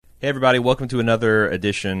Hey, everybody. Welcome to another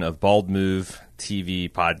edition of Bald Move TV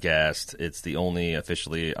Podcast. It's the only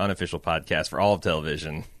unofficial podcast for all of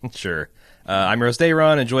television. Sure. I'm your host,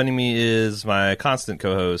 Aaron, and joining me is my constant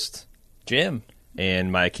co-host, Jim,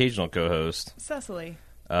 and my occasional co-host, Cecily.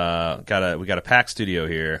 We got a packed studio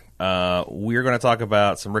here. We're going to talk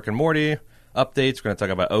about some Rick and Morty updates. We're going to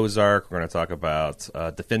talk about Ozark. We're going to talk about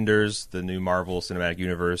Defenders, the new Marvel Cinematic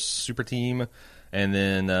Universe super team, and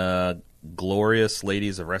then Glorious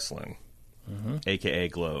Ladies of Wrestling, a.k.a.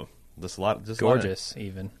 Glow. gorgeous,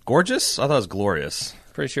 even. Gorgeous? I thought it was glorious.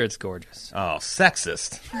 Pretty sure it's gorgeous. Oh,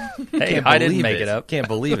 sexist. Hey, I didn't make it up. Can't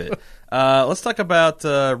believe it. Let's talk about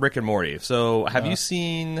Rick and Morty. So, have you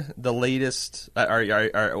seen the latest?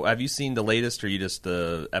 Have you seen the latest, or you just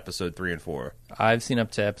episode 3 and 4? I've seen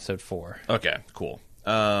up to episode 4. Okay, cool.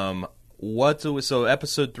 So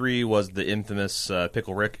episode 3 was the infamous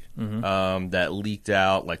Pickle Rick that leaked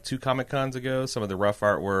out like 2 Comic-Cons ago, some of the rough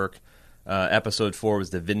artwork. Episode 4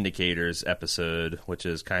 was the Vindicators episode, which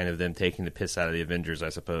is kind of them taking the piss out of the Avengers, I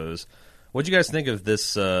suppose. What do you guys think of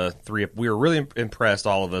this 3? We were really impressed,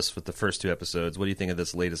 all of us, with the first 2 episode. What do you think of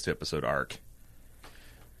this latest 2-episode arc?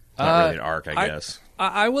 Not really an arc, I guess.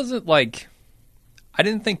 I wasn't like... I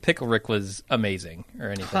didn't think Pickle Rick was amazing or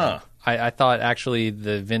anything. Huh. I thought actually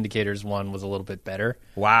the Vindicators one was a little bit better.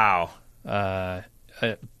 Wow.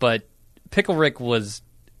 But Pickle Rick was...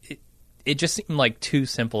 It just seemed like too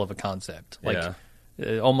simple of a concept. Like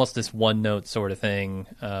almost this one-note sort of thing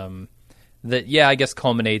that, I guess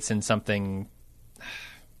culminates in something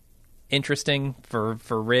interesting for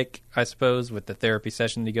Rick, I suppose, with the therapy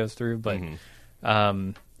session that he goes through. But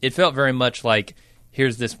it felt very much like,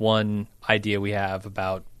 here's this one idea we have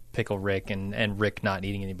about Pickle Rick and Rick not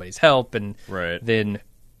needing anybody's help. And then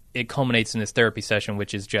it culminates in this therapy session,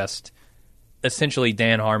 which is just essentially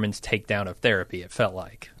Dan Harmon's takedown of therapy, it felt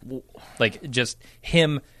like. Like, just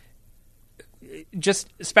him just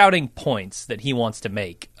spouting points that he wants to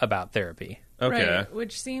make about therapy. Okay. Right,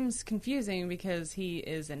 which seems confusing because he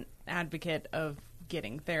is an advocate of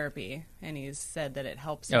getting therapy, and he's said that it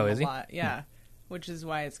helps him a lot. Yeah. Which is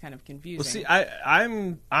why it's kind of confusing. Well,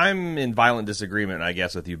 see, I'm in violent disagreement, I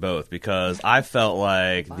guess, with you both, because I felt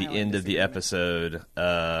like the end of the episode,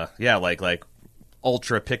 like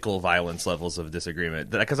ultra pickle violence levels of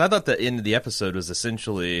disagreement. Because I thought the end of the episode was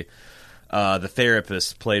essentially the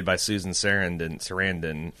therapist, played by Susan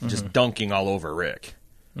Sarandon, just dunking all over Rick.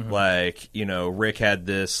 Like, Rick had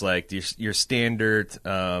this, like, your standard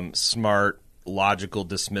smart, logical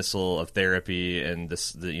dismissal of therapy and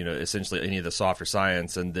this, essentially any of the softer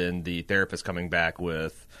science, and then the therapist coming back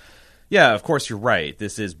with, yeah, of course you're right.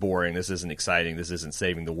 This is boring. This isn't exciting. This isn't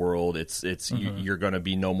saving the world. You're going to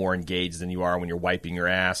be no more engaged than you are when you're wiping your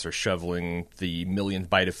ass or shoveling the millionth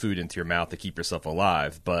bite of food into your mouth to keep yourself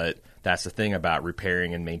alive. But that's the thing about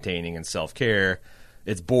repairing and maintaining and self-care.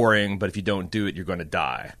 It's boring, but if you don't do it, you're going to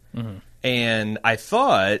die. And I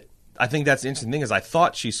think that's the interesting thing is I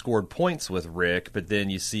thought she scored points with Rick, but then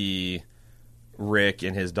you see Rick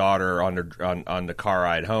and his daughter on the car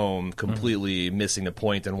ride home completely missing the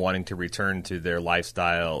point and wanting to return to their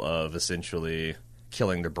lifestyle of essentially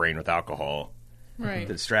killing their brain with alcohol. Right.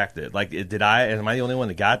 Distracted. Like, am I the only one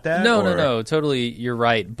that got that? No, totally, you're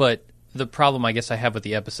right. But the problem I guess I have with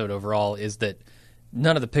the episode overall is that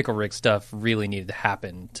none of the Pickle Rick stuff really needed to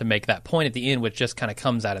happen to make that point at the end, which just kind of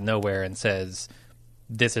comes out of nowhere and says,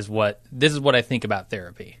 this is what I think about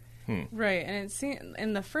therapy. Right, and it seemed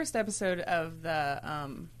in the first episode of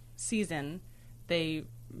the season,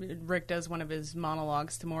 Rick does one of his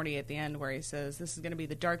monologues to Morty at the end where he says, "This is going to be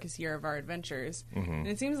the darkest year of our adventures." And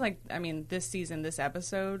it seems like, this season, this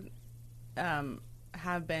episode,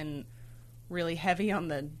 have been really heavy on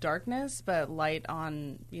the darkness, but light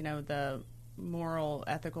on the moral,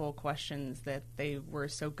 ethical questions that they were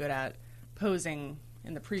so good at posing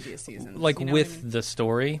in the previous seasons. Like the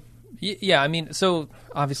story. Yeah, so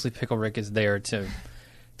obviously Pickle Rick is there to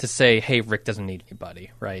say, hey, Rick doesn't need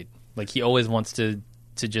anybody, right? Like, he always wants to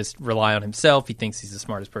just rely on himself. He thinks he's the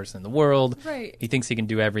smartest person in the world. Right. He thinks he can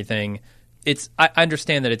do everything. I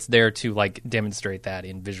understand that it's there to, like, demonstrate that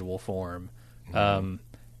in visual form.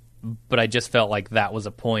 But I just felt like that was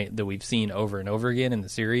a point that we've seen over and over again in the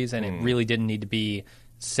series, and it really didn't need to be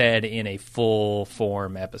said in a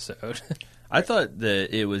full-form episode. I thought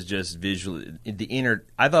that it was just visually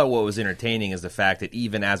I thought what was entertaining is the fact that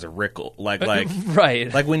even as a Rickle, like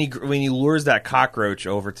right, like when he lures that cockroach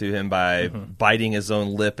over to him by biting his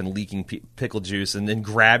own lip and leaking pickle juice, and then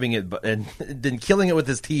grabbing it and then killing it with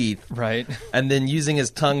his teeth, right, and then using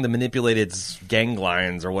his tongue to manipulate its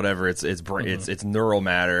ganglions or whatever it's neural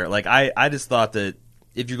matter. Like I just thought that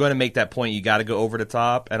if you're going to make that point, you got to go over the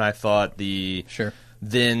top, and I thought the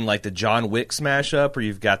then like the John Wick smash up, where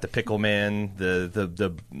you've got the Pickle Man,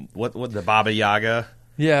 the Baba Yaga,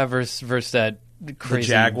 versus that crazy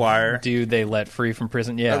Jaguar dude they let free from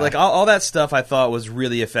prison. Yeah, like all that stuff I thought was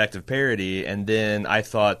really effective parody, and then I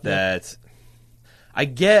thought that. I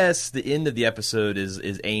guess the end of the episode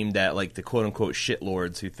is aimed at like the quote unquote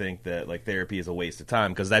shitlords who think that like therapy is a waste of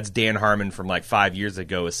time, because that's Dan Harmon from like 5 years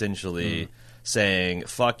ago essentially saying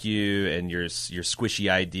fuck you and your squishy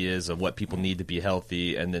ideas of what people need to be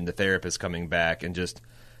healthy, and then the therapist coming back and just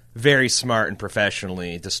very smart and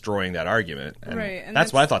professionally destroying that argument. And right, and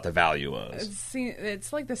that's what I thought the value was.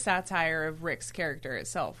 It's like the satire of Rick's character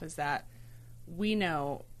itself, is that we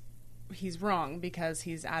know he's wrong because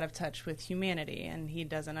he's out of touch with humanity and he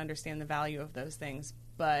doesn't understand the value of those things,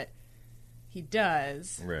 but he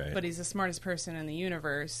does. Right. But he's the smartest person in the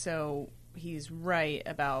universe, so he's right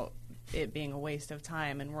about it being a waste of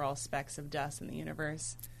time, and we're all specks of dust in the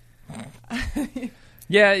universe.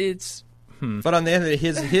 Yeah, it's. But on the end of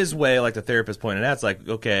his way, like the therapist pointed out, it's like,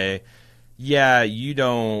 okay, yeah,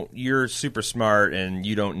 you're super smart and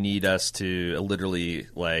you don't need us to literally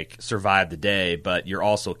like survive the day, but you're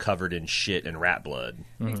also covered in shit and rat blood.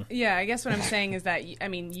 Mm-hmm. Yeah, I guess what I'm saying is that, I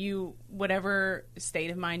mean, whatever state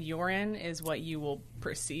of mind you're in is what you will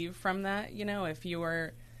perceive from that. You know, if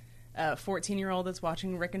you're a 14-year-old that's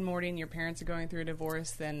watching Rick and Morty and your parents are going through a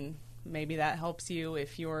divorce, then maybe that helps you.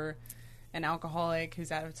 If you're an alcoholic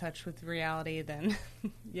who's out of touch with reality, then,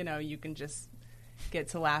 you know, you can just get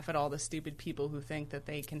to laugh at all the stupid people who think that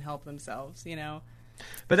they can help themselves, you know?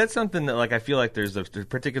 But that's something that, like, I feel like there's a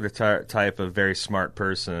particular type of very smart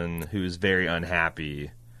person who's very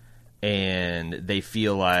unhappy, and they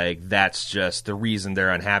feel like that's just the reason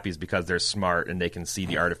they're unhappy is because they're smart and they can see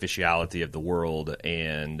the artificiality of the world,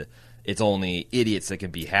 and it's only idiots that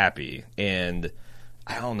can be happy. And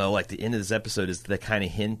I don't know, like the end of this episode is the kind of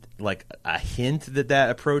hint that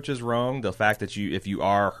approach is wrong. The fact that if you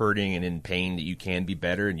are hurting and in pain, that you can be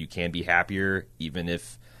better and you can be happier, even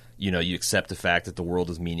if, you know, you accept the fact that the world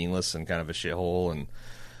is meaningless and kind of a shithole. And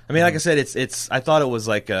I mean, like I said, I thought it was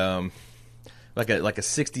like a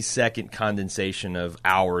 60-second condensation of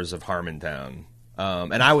hours of Harmontown.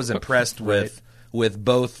 And I was impressed with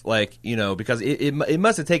both, like, you know, because it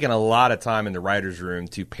must have taken a lot of time in the writer's room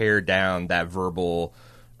to pare down that verbal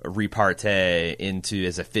repartee into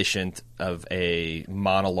as efficient of a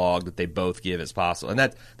monologue that they both give as possible.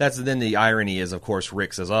 And that's then the irony is, of course,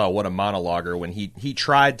 Rick says, "Oh, what a monologuer," when he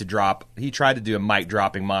tried to do a mic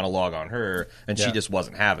dropping monologue on her, and she just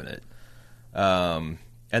wasn't having it. And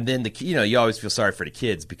then you always feel sorry for the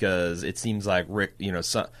kids because it seems like Rick, you know,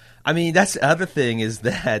 I mean, that's the other thing is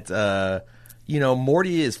that. You know,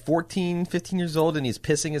 Morty is 14, 15 years old, and he's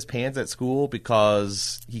pissing his pants at school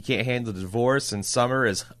because he can't handle the divorce, and Summer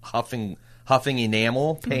is huffing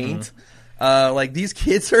enamel paint. Mm-hmm. Like, these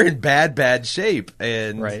kids are in bad shape.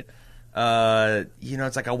 And, right. You know,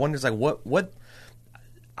 it's like, I wonder, it's like,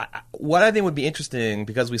 what I think would be interesting,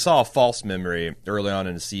 because we saw a false memory early on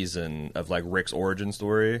in the season of, like, Rick's origin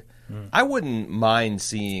story. Mm. I wouldn't mind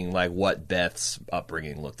seeing, like, what Beth's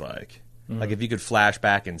upbringing looked like. Mm. Like, if you could flash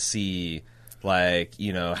back and see... Like,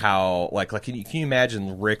 you know, how, like can you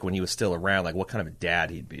imagine Rick when he was still around, like, what kind of a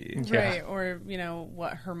dad he'd be? Right, or, you know,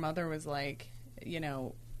 what her mother was like, you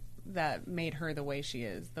know, that made her the way she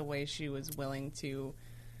is, the way she was willing to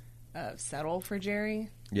settle for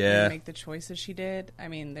Jerry. Yeah. And make the choices she did. I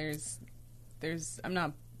mean, there's I'm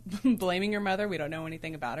not blaming your mother, we don't know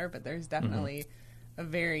anything about her, but there's definitely a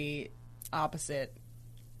very opposite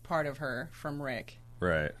part of her from Rick.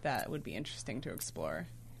 Right. That would be interesting to explore.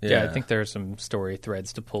 Yeah, I think there are some story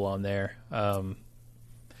threads to pull on there. I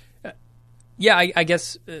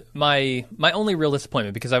guess my only real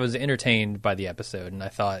disappointment, because I was entertained by the episode and I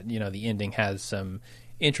thought, you know, the ending has some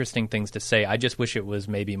interesting things to say. I just wish it was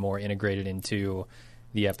maybe more integrated into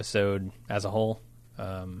the episode as a whole.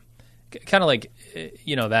 Kind of like,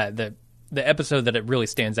 you know, that the episode that it really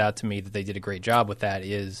stands out to me that they did a great job with that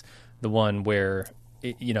is the one where,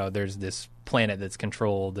 you know, there's this planet that's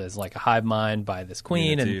controlled as like a hive mind by this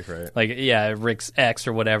queen, and right. like, yeah, Rick's ex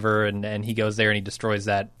or whatever, and he goes there and he destroys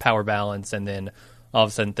that power balance, and then all of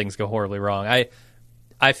a sudden things go horribly wrong.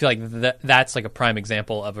 I feel like that's like a prime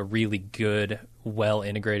example of a really good, well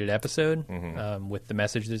integrated episode with the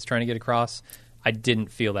message that it's trying to get across. I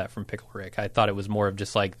didn't feel that from Pickle Rick. I thought it was more of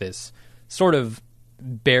just like this sort of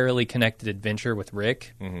barely connected adventure with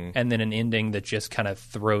Rick, and then an ending that just kind of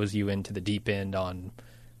throws you into the deep end on,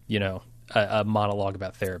 you know, a monologue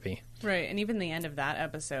about therapy. Right, and even the end of that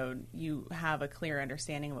episode, you have a clear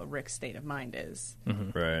understanding of what Rick's state of mind is.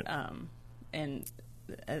 Right. And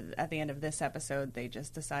at the end of this episode, they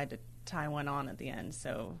just decide to tie one on at the end.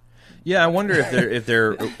 So yeah, I wonder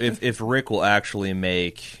if Rick will actually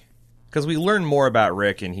make, because we learn more about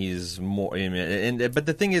Rick and he's more. But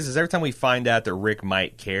the thing is every time we find out that Rick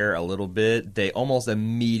might care a little bit, they almost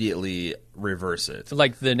immediately reverse it.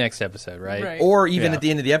 Like the next episode, right? Or even at the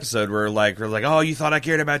end of the episode, we're like, oh, you thought I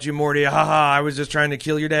cared about you, Morty? Haha, I was just trying to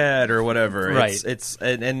kill your dad or whatever. Right.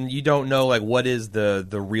 And you don't know like what is the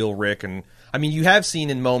real Rick. And I mean, you have seen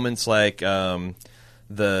in moments like the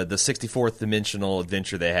 64th dimensional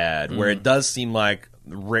adventure they had, where it does seem like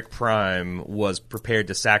Rick Prime was prepared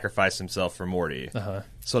to sacrifice himself for Morty,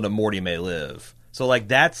 so that Morty may live. So like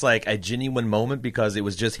that's like a genuine moment because it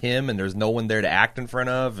was just him and there's no one there to act in front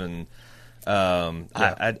of. And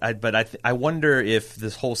I wonder if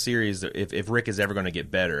this whole series, if Rick is ever going to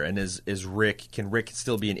get better, and can Rick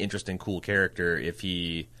still be an interesting, cool character if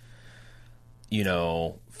he,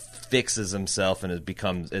 fixes himself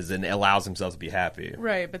and allows himself to be happy.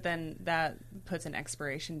 Right, but then that puts an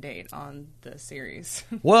expiration date on the series.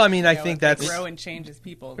 Well, I mean, I think that's grow and change as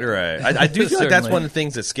people. Right. I do feel like that's one of the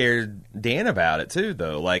things that scared Dan about it too,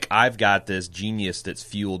 though. Like I've got this genius that's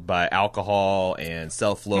fueled by alcohol and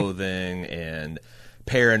self-loathing and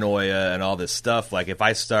paranoia and all this stuff. Like if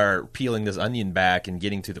I start peeling this onion back and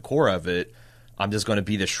getting to the core of it, I'm just going to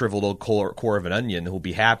be the shriveled old core of an onion who'll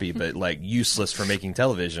be happy, but like useless for making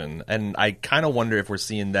television. And I kind of wonder if we're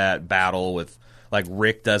seeing that battle with like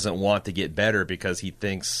Rick doesn't want to get better because he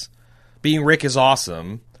thinks being Rick is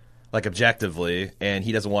awesome, like objectively, and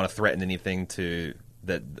he doesn't want to threaten anything he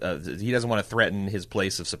doesn't want to threaten his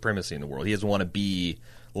place of supremacy in the world. He doesn't want to be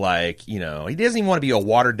like, he doesn't even want to be a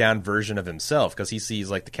watered down version of himself because he sees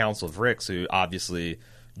like the Council of Ricks, who obviously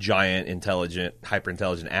giant, intelligent,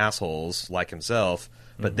 hyper-intelligent assholes like himself,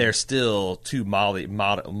 but they're still too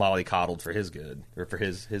mollycoddled for his good, or for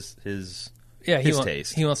his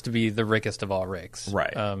taste. He wants to be the Rickest of all Ricks,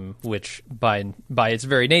 right? Which by its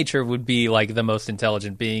very nature would be like the most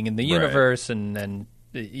intelligent being in the universe, right. and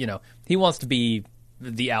he wants to be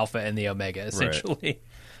the alpha and the omega essentially. Right.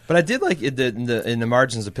 But I did like in the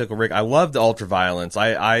margins of Pickle Rick. I loved the ultraviolence.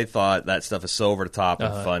 I thought that stuff is so over the top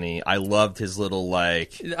and funny. I loved his little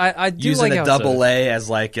like I do using like a double A as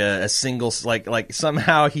like a single like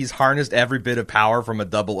somehow he's harnessed every bit of power from a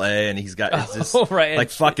double A and he's got this right. like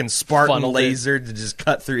fucking Spartan laser to just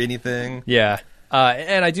cut through anything. Yeah.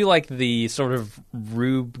 And I do like the sort of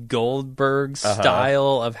Rube Goldberg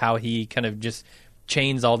style of how he kind of just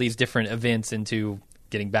chains all these different events into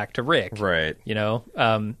getting back to Rick, right?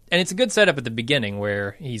 And it's a good setup at the beginning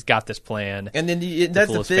where he's got this plan, and then to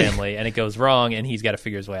fool his family, and it goes wrong, and he's got to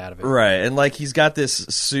figure his way out of it, right? And like he's got this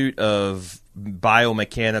suit of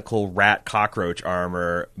biomechanical rat cockroach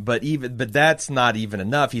armor, but that's not even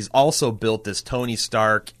enough. He's also built this Tony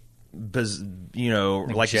Stark, like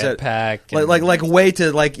you said, pack, like a way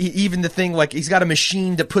to like even the thing like he's got a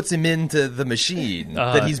machine that puts him into the machine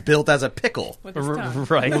that he's built as a pickle,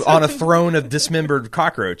 right, on a throne of dismembered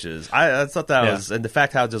cockroaches. I thought that was, and the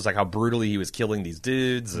fact how brutally he was killing these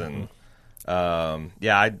dudes, and I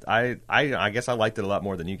guess I liked it a lot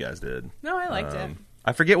more than you guys did. No, I liked it.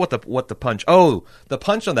 I forget what the punch. Oh, the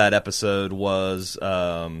punch on that episode was it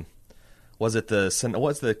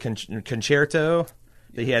the concerto?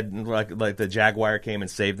 That he had like the Jaguar came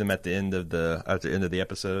and saved them at the end of the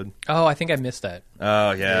episode. Oh, I think I missed that.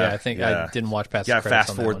 Oh yeah, I think I didn't watch past. You the credits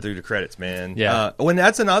fast forward through the credits, man. Yeah. When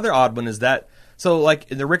that's another odd one is that so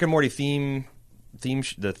like in the Rick and Morty theme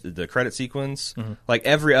the credit sequence, like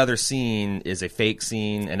every other scene is a fake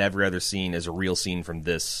scene and every other scene is a real scene from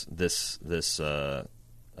this what do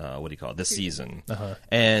you call it? This season.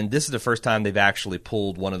 And this is the first time they've actually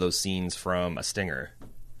pulled one of those scenes from a stinger.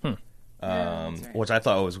 Right. Which I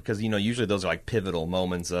thought was because usually those are like pivotal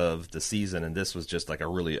moments of the season, and this was just like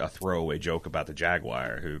a throwaway joke about the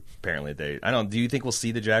Jaguar, who apparently do you think we'll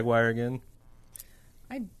see the Jaguar again?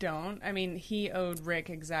 I don't. I mean, he owed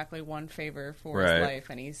Rick exactly one favor for his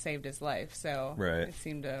life, and he saved his life, so it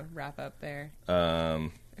seemed to wrap up there.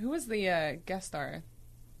 Who was the guest star?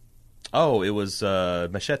 Oh, it was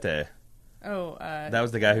Machete. Oh, that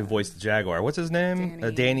was the guy who voiced the Jaguar. What's his name?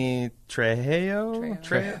 Danny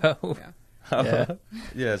Trejo? Yeah.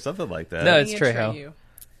 Yeah, something like that. No, it's Trejo.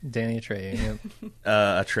 Danny Trejo.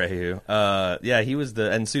 Yep. Trejo. Yeah, he was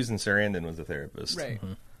and Susan Sarandon was the therapist. Right.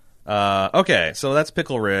 Okay, so that's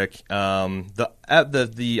Pickle Rick. I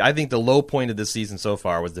think the low point of this season so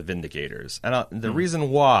far was the Vindicators, and the reason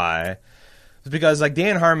why. It's because like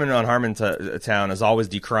Dan Harmon on Harmontown is always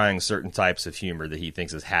decrying certain types of humor that he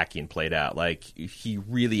thinks is hacky and played out. Like he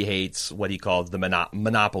really hates what he calls the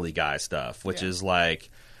Monopoly guy stuff, which is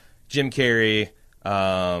like Jim Carrey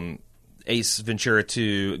Ace Ventura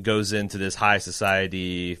 2 goes into this high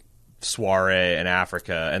society soiree in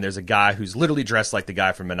Africa, and there's a guy who's literally dressed like the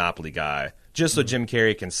guy from Monopoly Guy, just so Jim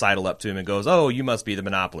Carrey can sidle up to him and goes, "Oh, you must be the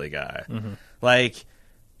Monopoly guy." Like,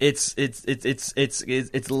 it's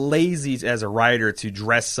lazy as a writer to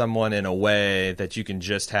dress someone in a way that you can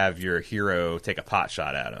just have your hero take a pot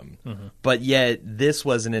shot at him. But yet, this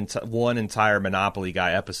was one entire Monopoly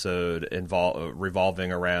Guy episode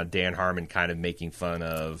revolving around Dan Harmon kind of making fun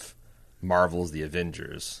of Marvel's The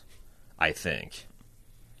Avengers, I think.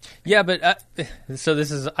 Yeah, but so this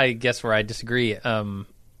is, I guess, where I disagree.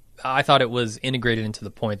 I thought it was integrated into the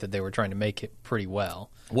point that they were trying to make it pretty well.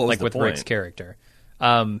 What was like the with point? Rick's character?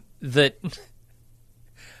 So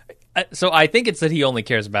I think it's that he only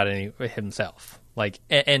cares about himself, like,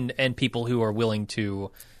 and people who are willing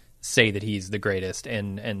to say that he's the greatest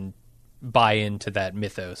and buy into that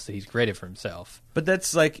mythos that he's created for himself. But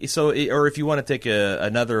that's like, so, or if you want to take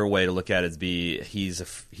another way to look at it,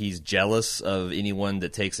 he's jealous of anyone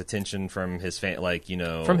that takes attention from his like, you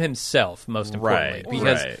know, From himself, most importantly. Right,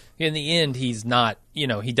 Because right. in the end, he's not, you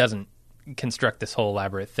know, he doesn't construct this whole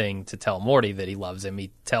elaborate thing to tell Morty that he loves him.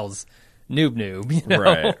 He tells Noob, you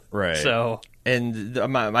know? Right. So, And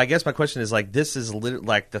I guess my question is, like, this is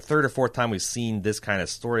like the third or fourth time we've seen this kind of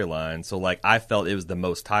storyline. So, like, I felt it was the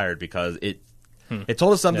most tired because it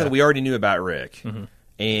told us something that we already knew about Rick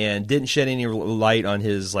and didn't shed any light on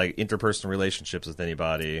his, like, interpersonal relationships with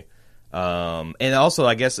anybody. And also,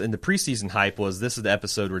 I guess, in the preseason hype this is the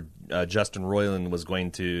episode where Justin Roiland was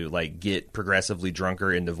going to, like, get progressively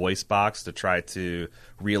drunker in the voice box to try to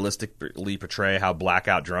realistically portray how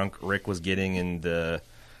blackout drunk Rick was getting in the...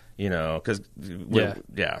 You know, because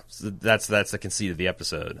so that's the conceit of the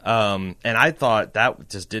episode. And I thought that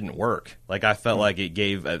just didn't work. Like, I felt like it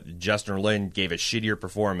gave Justin Roiland gave a shittier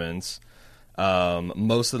performance.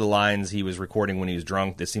 Most of the lines he was recording when he was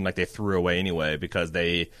drunk, they seemed like they threw away anyway because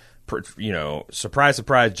they, you know, surprise,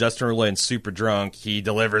 surprise, Justin Roiland's super drunk. He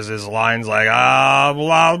delivers his lines like blah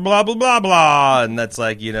blah blah blah blah, and that's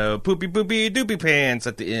like, you know, poopy poopy doopy pants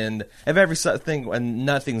at the end of every thing, and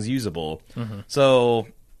nothing's usable. So.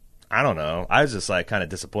 I don't know. I was just like kind of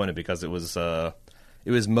disappointed because it was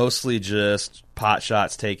mostly just pot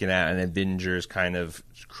shots taken at an Avengers kind of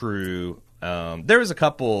crew. There was a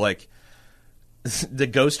couple, like the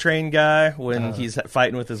Ghost Train guy when he's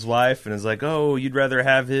fighting with his wife and is like, "Oh, you'd rather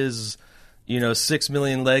have his, you know, 6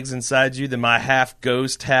 million legs inside you than my half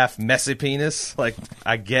ghost, half messy penis." Like,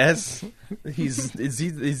 I guess is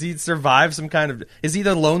he survived some kind of? Is he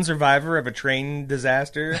the lone survivor of a train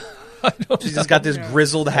disaster? She's just got this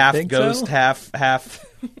grizzled half ghost, so.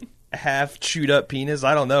 half chewed up penis.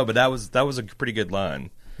 I don't know, but that was a pretty good line.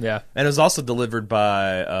 yeah. And it was also delivered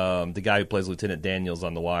by the guy who plays Lieutenant Daniels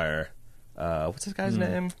on The Wire. What's this guy's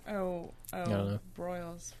name? Oh, know.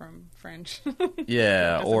 Broyles from French.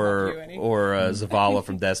 Yeah, Doesn't or help you any. Zavala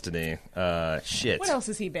from Destiny. Shit. What else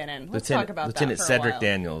has he been in? Let's Lieutenant, talk about Lieutenant that for Cedric a while.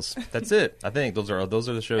 Daniels. That's it. I think those are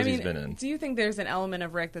the shows I mean, he's been in. do you think there's an element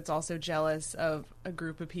of Rick that's also jealous of a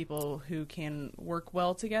group of people who can work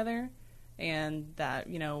well together and that,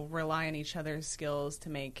 you know, rely on each other's skills to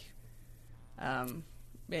make,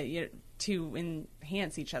 to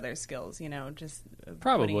enhance each other's skills, you know, just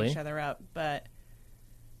Probably. putting each other up. But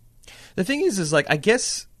The thing is like, I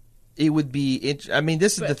guess it would be. I mean,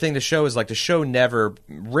 this is the thing. The show is like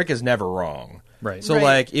Rick is never wrong, Right. So Right.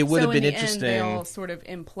 like, it would So have been in the interesting. End, they all sort of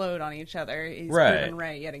implode on each other. He's Right. proven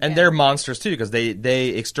right yet again. And they're monsters too because they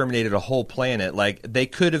exterminated a whole planet. Like, they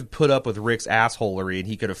could have put up with Rick's assholery and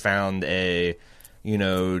he could have found a, you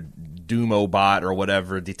know, Doomobot or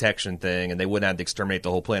whatever detection thing, and they wouldn't have to exterminate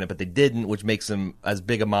the whole planet. But they didn't, which makes them as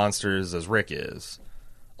big a monsters as Rick is.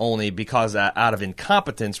 Only because out of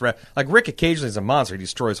incompetence, like Rick occasionally is a monster. He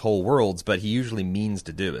destroys whole worlds, but he usually means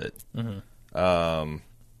to do it.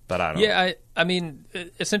 But I don't know. Yeah, I mean,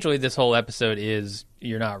 essentially, this whole episode is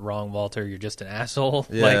you're not wrong, Walter. You're just an asshole.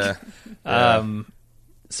 Yeah. Like,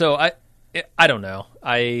 so I don't know.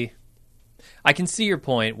 I can see your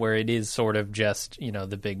point where it is sort of just, you know,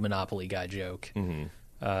 the big Monopoly guy joke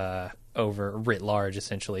over writ large,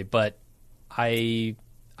 essentially. But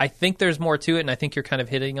I think there's more to it, and I think you're kind of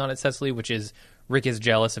hitting on it, Cecily, which is Rick is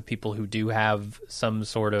jealous of people who do have some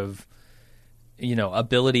sort of, you know,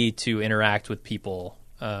 ability to interact with people,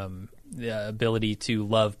 the ability to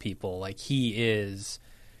love people. Like, he is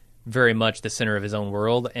very much the center of his own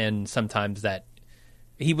world, and sometimes that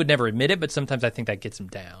he would never admit it, but sometimes I think that gets him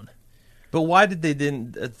down. But why did they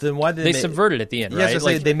didn't? Then why did They subverted at the end, Yes,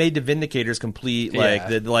 right? they made the Vindicators complete.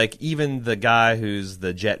 Yeah. Like even the guy who's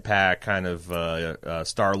the jetpack kind of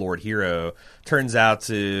Star-Lord hero turns out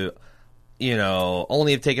to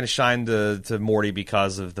only have taken a shine to Morty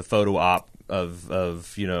because of the photo op of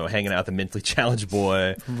hanging out with the mentally challenged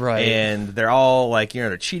boy, right? And they're all like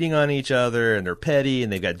they're cheating on each other and they're petty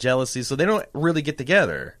and they've got jealousy, so they don't really get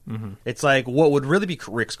together. Mm-hmm. It's like what would really be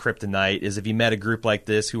Rick's kryptonite is if he met a group like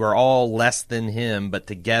this who are all less than him, but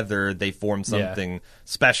together they form something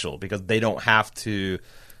special because they don't have to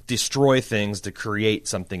destroy things to create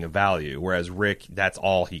something of value. Whereas Rick, that's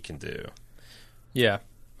all he can do. Yeah.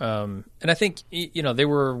 And I think, they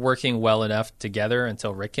were working well enough together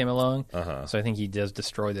until Rick came along. Uh-huh. So I think he does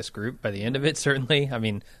destroy this group by the end of it, certainly. I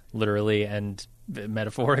mean, literally and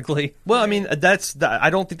metaphorically. Well, I mean, I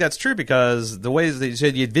don't think that's true because the ways they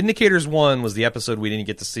said Vindicators 1 was the episode we didn't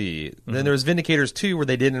get to see. Mm-hmm. Then there was Vindicators 2 where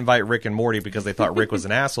they didn't invite Rick and Morty because they thought Rick was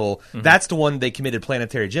an asshole. Mm-hmm. That's the one they committed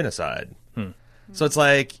planetary genocide. So it's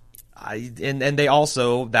like... and they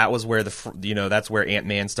also, that was where that's where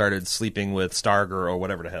Ant-Man started sleeping with Stargirl or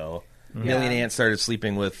whatever the hell. Yeah. Million Ant started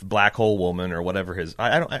sleeping with Black Hole Woman or whatever his.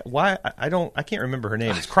 I can't remember her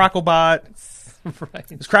name. It's Crocobot.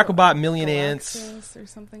 Right. It's Crocobot, Million Galactus Ants, or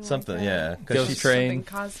something like that. Yeah. Ghost Train.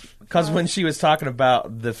 Because when she was talking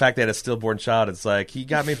about the fact they had a stillborn child, it's like he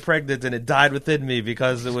got me pregnant and it died within me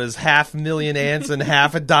because it was 500,000 ants and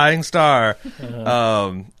half a dying star.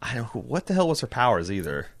 I don't. What the hell was her powers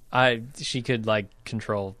either? She could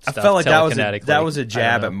control stuff. I felt like that was a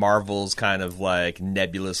jab at Marvel's kind of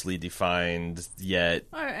nebulously defined yet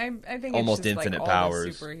I think almost it's just infinite all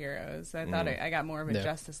powers. The superheroes. I thought I got more of a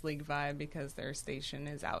Justice League vibe because their station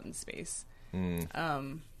is out in space. The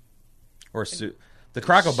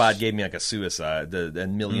Crocobot gave me a suicide.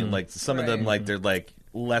 Million some of them their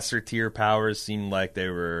lesser tier powers seemed like they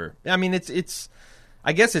were. I mean, it's.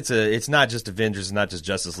 I guess it's not just Avengers, it's not just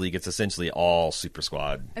Justice League. It's essentially all Super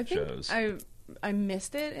Squad shows. I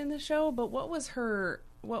missed it in the show, but what was her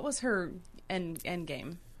end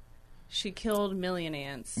game? She killed Million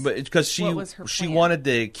Ants. But because she wanted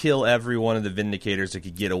to kill every one of the Vindicators that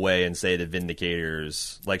could get away and say the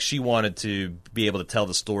Vindicators, she wanted to be able to tell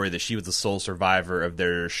the story that she was the sole survivor of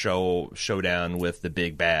their showdown with the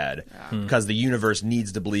big bad, because the universe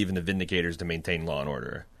needs to believe in the Vindicators to maintain law and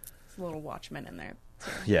order. There's a little Watchmen in there.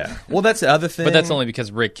 Yeah. Well, that's the other thing. But that's only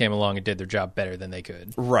because Rick came along and did their job better than they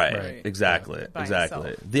could. Right. Exactly. Yeah.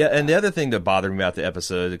 Exactly. The other thing that bothered me about the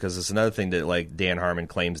episode, because it's another thing that Dan Harmon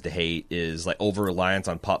claims to hate, is over reliance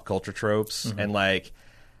on pop culture tropes. Mm-hmm. And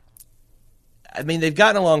I mean, they've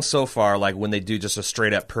gotten along so far, when they do just a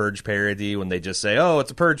straight up Purge parody, when they just say, "Oh, it's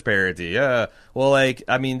a Purge parody." Yeah. Well,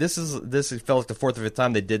 I mean, this felt like the fourth or fifth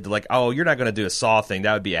time they did "Oh, you're not going to do a Saw thing.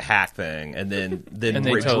 That would be a hack thing." And then and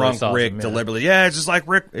Rick, drunk Rick deliberately, it's just like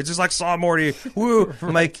Rick. It's just like Saw Morty. Woo.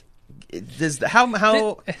 I'm like, how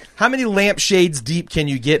many lampshades deep can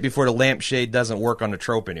you get before the lampshade doesn't work on the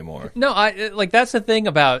trope anymore? No, that's the thing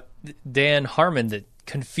about Dan Harmon that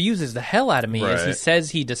confuses the hell out of me. As he says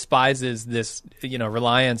he despises this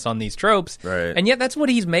reliance on these tropes, and yet that's what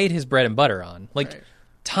he's made his bread and butter on.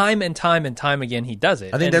 Time and time and time again he does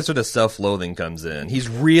it. I think that's where the self-loathing comes in. He's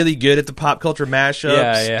really good at the pop culture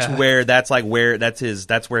mashups to where that's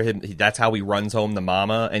how he runs home the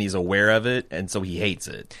mama, and he's aware of it, and so he hates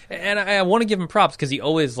it. And I want to give him props because he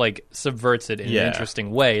always subverts it in an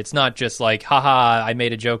interesting way. It's not just haha, I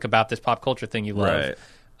made a joke about this pop culture thing you love.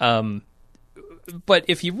 But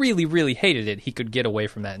if he really, really hated it, he could get away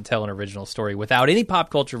from that and tell an original story without any pop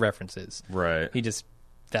culture references. Right.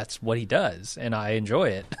 That's what he does, and I enjoy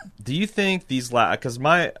it. Do you think because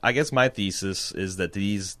I guess my thesis is that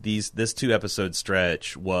this 2-episode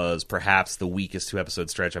stretch was perhaps the weakest 2-episode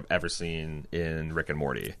stretch I've ever seen in Rick and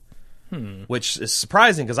Morty. Which is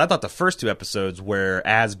surprising because I thought the first 2 episodes were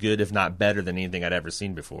as good, if not better, than anything I'd ever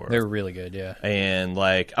seen before. They were really good, yeah. And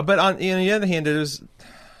but on the other hand,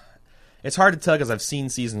 it's hard to tell because I've seen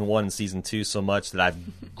season 1 and season 2 so much that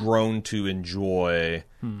I've grown to enjoy.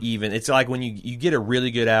 Even it's like when you get a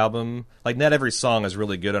really good album, not every song is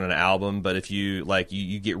really good on an album, but if you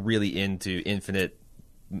you get really into infinite,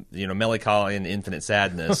 melancholy and infinite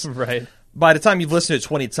sadness, right? By the time you've listened to it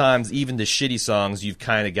 20 times, even the shitty songs, you've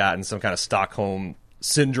kind of gotten some kind of Stockholm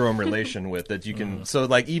syndrome relation with that you can. So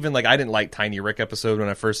even I didn't like Tiny Rick episode when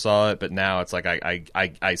I first saw it, but now it's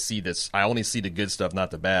I see this. I only see the good stuff,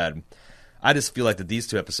 not the bad. I just feel that these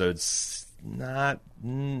 2 episodes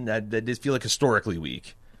they just feel historically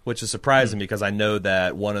weak, which is surprising because I know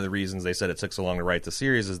that one of the reasons they said it took so long to write the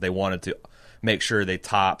series is they wanted to make sure they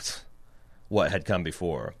topped what had come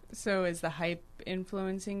before. So is the hype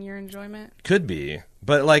influencing your enjoyment? Could be,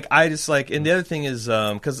 but I just and the other thing is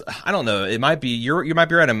because I don't know, it might be you might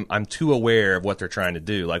be right. I'm too aware of what they're trying to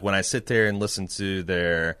do. When I sit there and listen to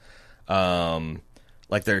their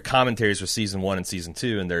like their commentaries for season 1 and season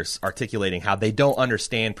 2, and they're articulating how they don't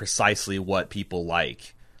understand precisely what people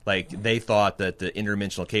like. Like they thought that the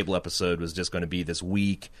interdimensional cable episode was just going to be this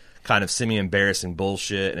weak, kind of semi-embarrassing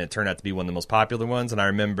bullshit, and it turned out to be one of the most popular ones. And I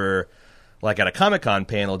remember, like at a Comic-Con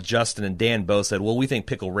panel, Justin and Dan both said, well, we think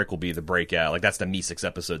Pickle Rick will be the breakout. Like that's the Meeseeks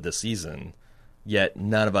episode this season. Yet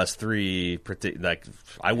none of us three, like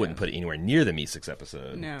I wouldn't put it anywhere near the Meeseeks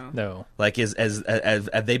episode. No. Like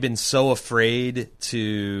have they been so afraid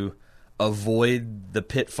to avoid the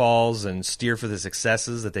pitfalls and steer for the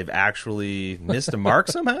successes that they've actually missed a mark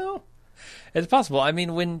somehow? It's possible. I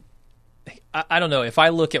mean, when I don't know, if I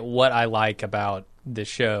look at what I like about the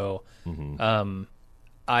show,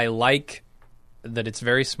 I like that it's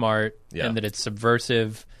very smart and that it's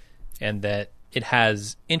subversive and that it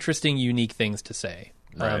has interesting, unique things to say.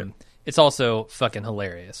 Right. It's also fucking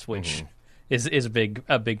hilarious, which is a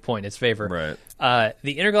big point in its favor. Right.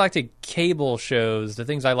 The intergalactic cable shows, the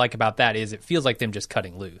things I like about that is it feels like them just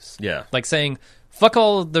cutting loose. Yeah. Like saying, fuck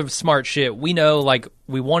all the smart shit. We know, like,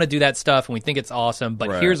 we want to do that stuff and we think it's awesome,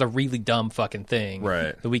 but here's a really dumb fucking thing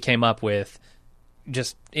that we came up with.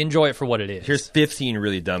 Just enjoy it for what it is. Here's 15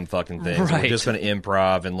 really dumb fucking things. We're just going to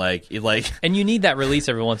improv and like. And you need that release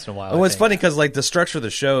every once in a while. Well, it's funny because like the structure of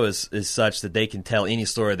the show is such that they can tell any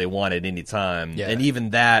story they want at any time, and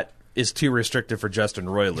even that is too restrictive for Justin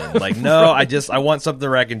Roiland. Like, no, I want something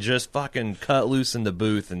where I can just fucking cut loose in the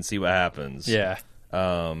booth and see what happens. Yeah.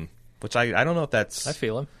 Which I don't know if that's. I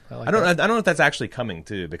feel him. I don't know if that's actually coming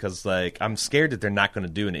too, because like I'm scared that they're not going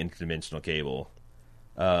to do an interdimensional cable.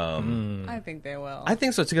 I think they will. I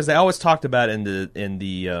think so too, because they always talked about in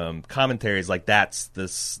the commentaries like that's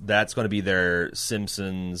going to be their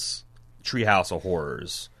Simpsons Treehouse of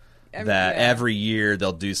Horrors. Every year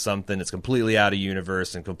they'll do something that's completely out of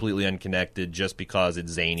universe and completely unconnected just because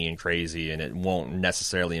it's zany and crazy and it won't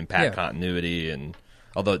necessarily impact continuity. And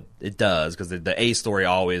although it does, because the A story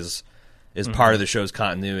always is part of the show's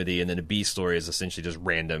continuity, and then the B story is essentially just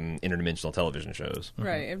random interdimensional television shows.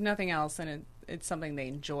 Right. If nothing else, then it's something they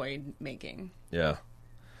enjoyed making. Yeah.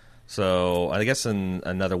 So I guess in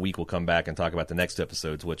another week we'll come back and talk about the next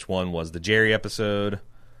episodes, which one was the Jerry episode,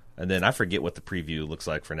 and then I forget what the preview looks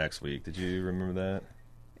like for next week. Did you remember that?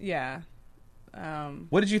 Yeah.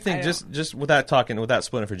 What did you think? Just without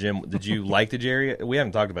splitting for Jim, did you like the Jerry? We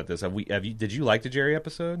haven't talked about this. Did you like the Jerry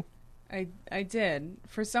episode? I did.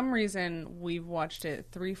 For some reason, we've watched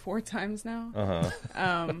it 3-4 times now.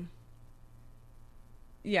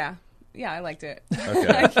 Yeah, I liked it. Okay.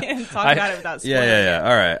 I can't talk about it without spoiling it.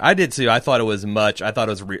 All right, I did too. I thought it was a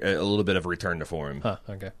little bit of a return to form. Huh,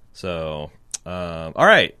 okay. So, all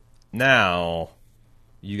right. Now,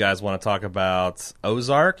 you guys want to talk about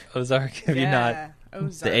Ozark? Have you not?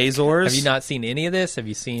 Ozark. The Azores? Have you not seen any of this? Have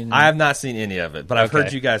you seen... I have not seen any of it, but I've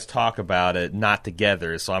heard you guys talk about it, not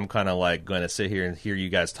together, so I'm kind of like going to sit here and hear you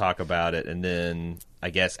guys talk about it and then, I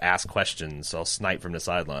guess, ask questions. So I'll snipe from the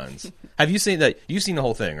sidelines. Have you seen that? You've seen the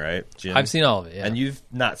whole thing, right, Jim? I've seen all of it, yeah. And you've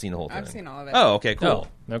not seen the whole thing? I've seen all of it. Oh, okay, cool.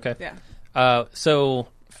 Oh, okay. Yeah. So,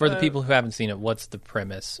 for the people who haven't seen it, what's the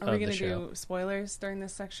premise of the show? Are we going to do spoilers during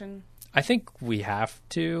this section? I think we have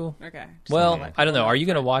to. Okay. Well, I don't know. Are you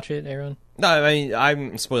going to watch it, Aaron? No, I mean,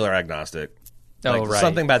 I'm spoiler agnostic. Oh, right.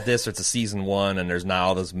 Something about this, or it's a season 1, and there's not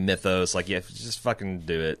all this mythos. Like, yeah, just fucking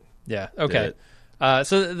do it. Yeah, okay.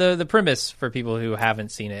 So the premise for people who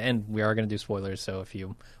haven't seen it, and we are going to do spoilers, so if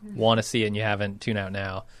you want to see it and you haven't, tune out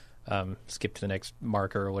now. Skip to the next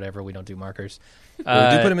marker or whatever. We don't do markers. Well,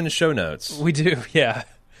 we do put them in the show notes. We do, yeah.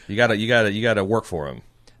 You gotta work for them.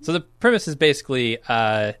 So the premise is basically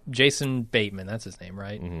Jason Bateman, that's his name,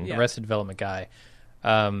 right? Mm-hmm. Yeah. Arrested Development guy.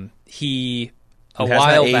 He has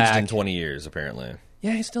while not back aged in 20 years, apparently.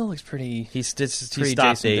 Yeah, he still looks pretty. He stopped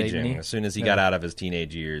Jason aging Bateman-y. as soon as he got out of his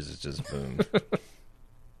teenage years. It's just boom.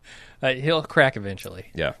 He'll crack eventually.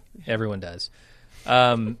 Yeah, everyone does.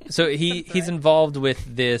 So he's involved with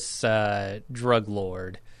this drug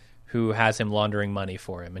lord who has him laundering money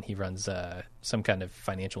for him, and he runs some kind of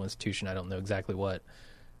financial institution. I don't know exactly what.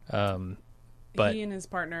 But he and his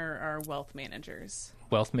partner are wealth managers.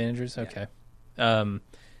 Wealth managers, okay.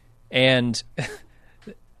 And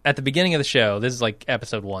at the beginning of the show, this is like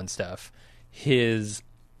episode 1 stuff.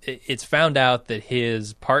 It's found out that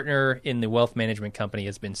his partner in the wealth management company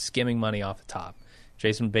has been skimming money off the top.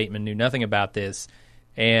 Jason Bateman knew nothing about this,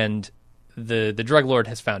 and the drug lord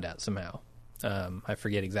has found out somehow. I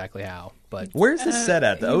forget exactly how, but where's this set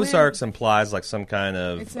at? The Ozarks implies like some kind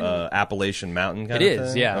of Appalachian Mountain kind of thing? It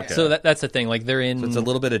is, yeah. Okay. So that's the thing. Like they're in so it's a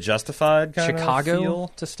little bit of Justified kind Chicago of feel?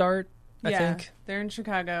 to start, I think. They're in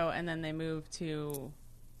Chicago, and then they move to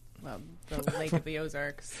well, the Lake of the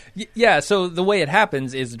Ozarks. Yeah, so the way it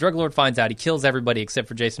happens is the drug lord finds out, he kills everybody except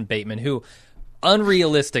for Jason Bateman, who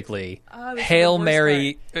unrealistically, Hail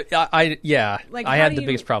Mary. Like, I how had do the you-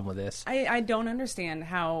 biggest problem with this. I don't understand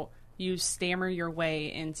how you stammer your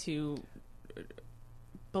way into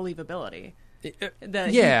believability.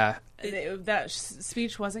 That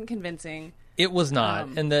speech wasn't convincing. It was not,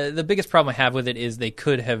 and the biggest problem I have with it is they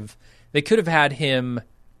could have had him.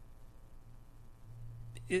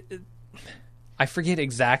 I forget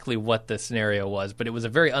exactly what the scenario was, but it was a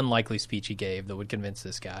very unlikely speech he gave that would convince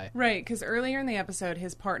this guy. Right, because earlier in the episode,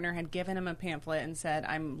 his partner had given him a pamphlet and said,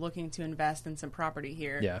 "I'm looking to invest in some property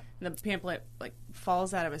here." Yeah. And the pamphlet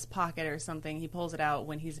falls out of his pocket or something. He pulls it out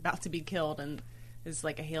when he's about to be killed, and is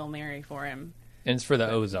like a Hail Mary for him. And it's for the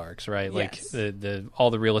Ozarks, right? Like Yes. the all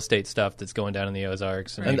the real estate stuff that's going down in the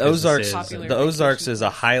Ozarks. And the Ozarks, Popular the Ozarks vacation is a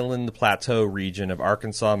highland plateau region of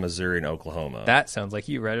Arkansas, Missouri, and Oklahoma. That sounds like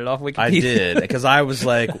you read it off Wikipedia. I did, because I was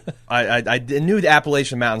like, I knew the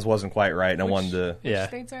Appalachian Mountains wasn't quite right, and I wanted to. Yeah. Which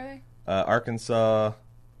states are they? Arkansas,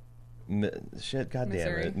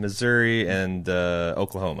 Missouri, and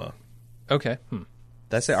Oklahoma. Okay.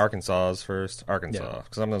 Did I say Arkansas first? Arkansas,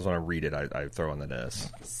 because sometimes when I read it, I throw on that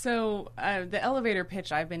S. So the elevator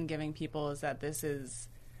pitch I've been giving people is that this is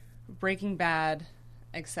Breaking Bad,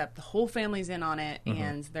 except the whole family's in on it,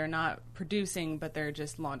 and they're not producing, but they're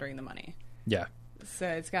just laundering the money. Yeah. So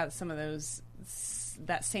it's got some of those,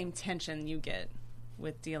 that same tension you get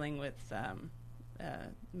with dealing with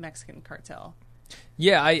Mexican cartel.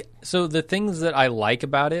 Yeah, so the things that I like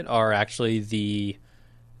about it are actually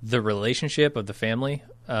the relationship of the family.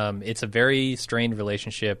 It's a very strained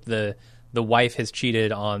relationship. The wife has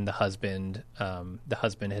cheated on the husband. The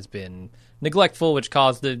husband has been neglectful, which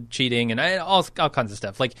caused the cheating, and all kinds of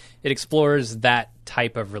stuff. Like, it explores that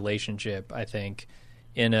type of relationship, I think,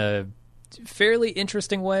 in a fairly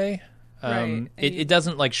interesting way. Right. It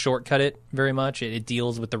doesn't shortcut it very much. It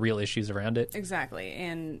deals with the real issues around it. Exactly.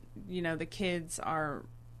 And, the kids are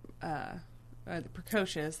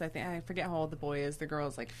precocious. I forget how old the boy is. The girl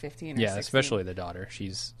is 15 or 16. Yeah, especially the daughter.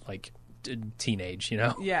 She's teenage,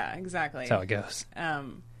 Yeah, exactly. That's how it goes.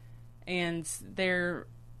 And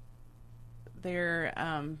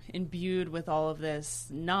they're imbued with all of this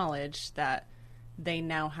knowledge that they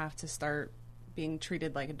now have to start being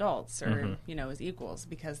treated like adults or as equals,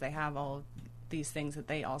 because they have all these things that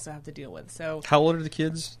they also have to deal with. So How old are the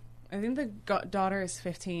kids? I think the daughter is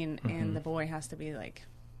 15 and the boy has to be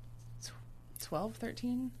 12,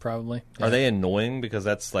 13. Probably. Are they annoying? Because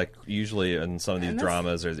that's usually in some of these And that's-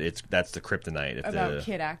 dramas, that's the kryptonite. If About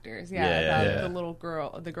kid actors, Yeah, about yeah. the little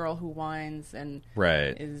girl, the girl who whines and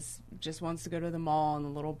Right. just wants to go to the mall, and the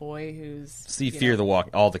little boy who's Fear the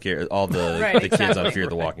Walk, all the Right, the kids on exactly. Fear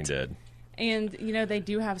the Walking Dead. And they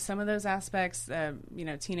do have some of those aspects,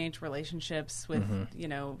 teenage relationships with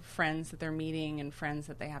friends that they're meeting and friends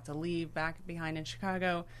that they have to leave back behind in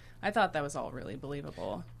Chicago. I thought that was all really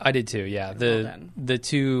believable. I did too. Yeah, Well done. the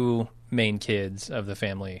two main kids of the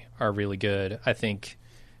family are really good. I think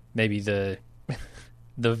maybe the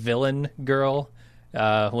villain girl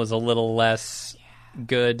was a little less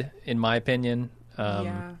good in my opinion.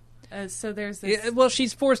 So there's this. Yeah, well,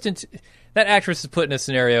 she's forced into that actress is put in a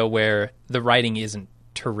scenario where the writing isn't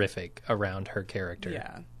terrific around her character.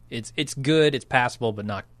 Yeah. It's good, it's passable, but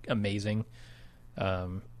not amazing.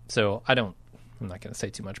 So I'm not going to say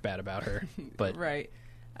too much bad about her, but Right.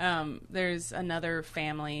 There's another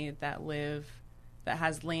family that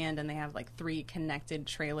has land, and they have 3 connected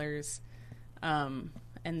trailers. And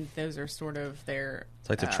those are sort of their. It's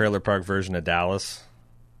like the trailer park version of Dallas.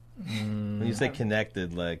 When you say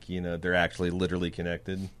connected, they're actually literally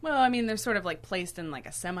connected. Well, I mean, they're sort of placed in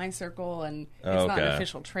a semicircle, and it's not an Okay.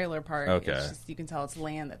 official trailer park. Okay. It's just, you can tell it's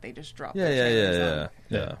land that they just dropped. Yeah, their yeah.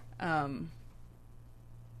 trailers on.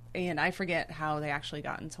 And I forget how they actually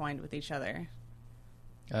got entwined with each other.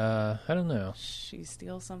 I don't know. She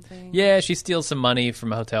steals something. Yeah, she steals some money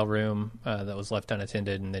from a hotel room that was left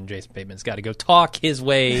unattended, and then Jason Bateman's got to go talk his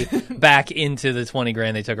way back into the 20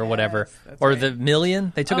 grand they took, or whatever, that's or right. the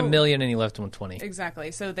million. They took Oh. $1 million, and he left him with 20.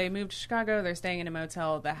 Exactly. So they moved to Chicago. They're staying in a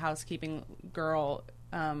motel. The housekeeping girl,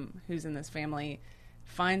 who's in this family,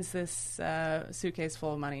 finds this suitcase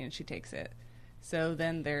full of money, and she takes it. So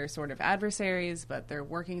then they're sort of adversaries, but they're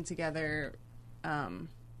working together, and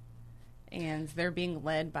they're being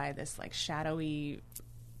led by this shadowy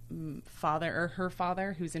father, or her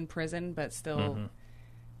father, who's in prison, but still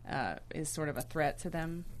is sort of a threat to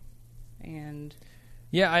them. And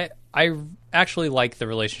Yeah, I actually like the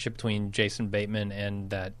relationship between Jason Bateman and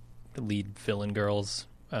that lead villain girl.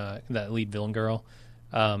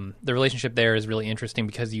 The relationship there is really interesting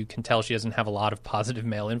because you can tell she doesn't have a lot of positive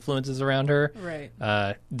male influences around her. Right.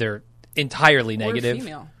 They're entirely negative. Or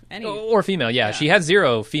female. Or female, yeah. She has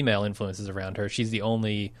 0 female influences around her. She's the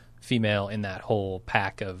only female in that whole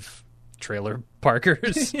pack of trailer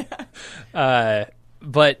parkers.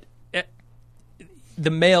 But the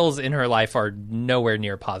males in her life are nowhere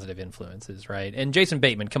near positive influences, right? And Jason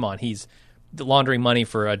Bateman, come on, he's laundering money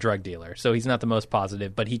for a drug dealer, so he's not the most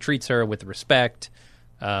positive, but he treats her with respect.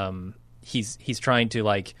 He's trying to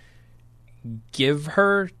like give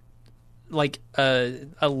her like a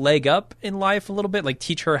leg up in life a little bit, like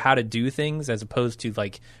teach her how to do things, as opposed to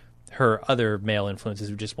like her other male influences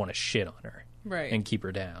who just want to shit on her, right, and keep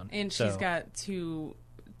her down. And she's got two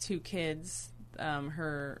kids,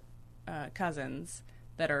 her cousins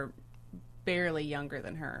that are barely younger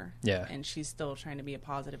than her, and she's still trying to be a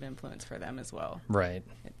positive influence for them as well, right?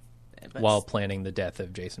 While planning the death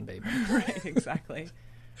of Jason Bateman. Right, exactly.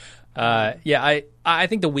 I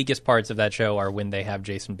think the weakest parts of that show are when they have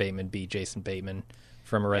Jason Bateman be Jason Bateman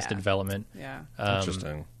from Arrested Development. Yeah.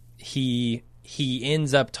 Interesting. He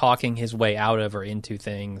ends up talking his way out of or into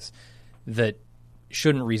things that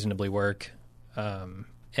shouldn't reasonably work, and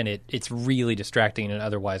it's really distracting in an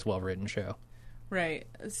otherwise well-written show. Right.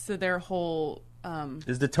 So their whole...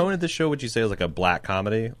 is the tone of the show, would you say, is like a black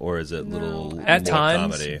comedy, or is it little at more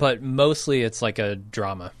times, comedy? But mostly it's like a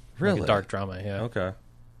drama, really, like a dark drama. Yeah. Okay.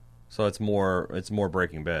 So it's more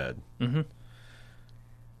Breaking Bad. Mm-hmm.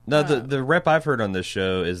 No, the rep I've heard on this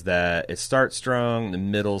show is that it starts strong, the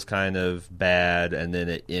middle's kind of bad, and then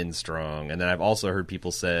it ends strong. And then I've also heard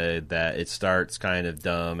people say that it starts kind of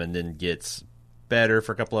dumb and then gets better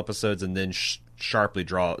for a couple episodes and then sharply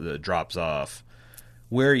drops off.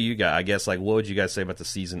 Where are you guys? I guess, like, what would you guys say about the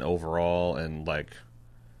season overall, and like,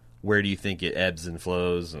 where do you think it ebbs and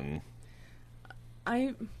flows? And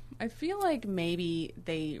I feel like maybe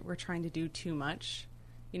they were trying to do too much.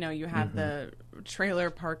 You know, you have the trailer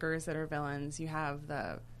parkers that are villains. You have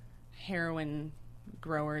the heroin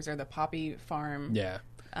growers or the poppy farm. Yeah.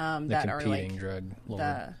 That are like drug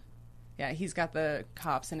lord. He's got the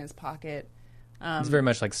cops in his pocket. It's very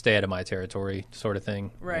much like stay out of my territory sort of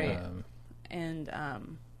thing. Right. And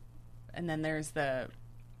then there's the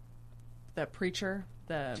preacher,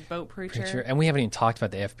 the boat preacher. And we haven't even talked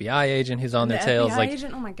about the FBI agent who's on their tails. FBI like,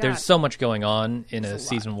 agent? Oh my God. There's so much going on in There's a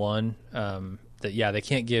season one that they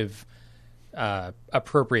can't give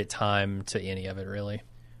appropriate time to any of it, really.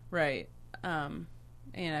 Right. And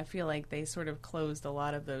I feel like they sort of closed a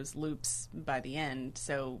lot of those loops by the end,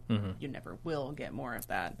 so you never will get more of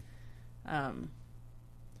that.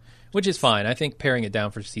 Which is fine. I think paring it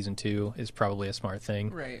down for season 2 is probably a smart thing.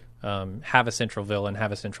 Right. Have a central villain,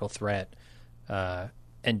 have a central threat,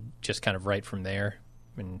 and just kind of write from there,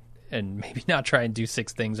 and maybe not try and do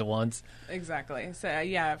 6 things at once. Exactly. So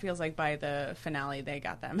it feels like by the finale they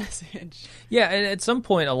got that message. Yeah, and at some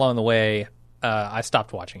point along the way, I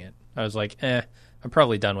stopped watching it. I was like, I'm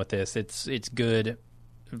probably done with this. It's good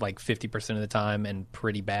like 50% of the time and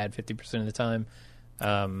pretty bad 50% of the time.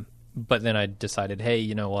 But then I decided, hey,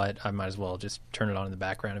 you know what? I might as well just turn it on in the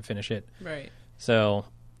background and finish it. Right. So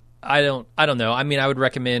I don't know. I mean, I would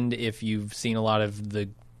recommend, if you've seen a lot of the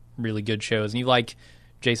really good shows and you like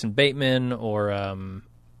Jason Bateman or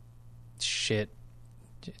it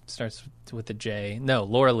starts with a J. No,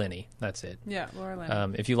 Laura Linney. That's it. Yeah, Laura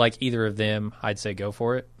Linney. If you like either of them, I'd say go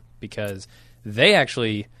for it, because they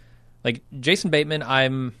actually, like Jason Bateman,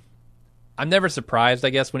 I'm never surprised, I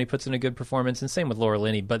guess, when he puts in a good performance, and same with Laura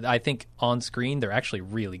Linney, but I think on screen they're actually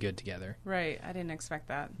really good together. Right. I didn't expect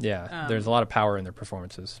that. Yeah, there's a lot of power in their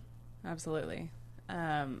performances. Absolutely.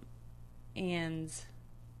 And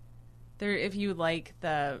there, if you like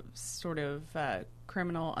the sort of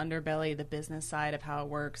criminal underbelly, the business side of how it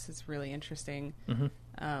works, it's really interesting.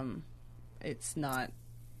 Mm-hmm. It's not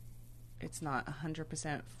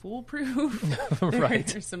 100% foolproof. Right.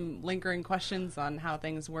 There's some lingering questions on how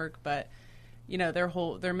things work, but you know,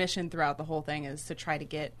 their mission throughout the whole thing is to try to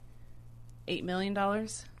get $8 million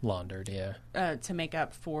laundered, to make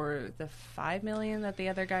up for the $5 million that the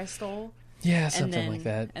other guy stole. Yeah, something like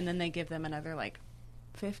that. And then they give them another like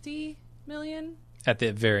 $50 million at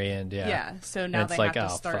the very end. Yeah. Yeah. So now they like,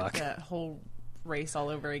 have to start fuck. the whole race all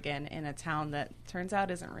over again in a town that turns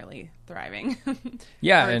out isn't really thriving.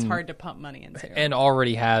 Yeah, or it's hard to pump money into, and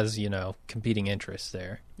already has competing interests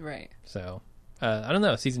there. Right. So I don't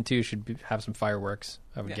know. Season 2 should have some fireworks,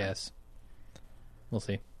 I would guess. We'll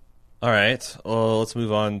see. All right. Well, let's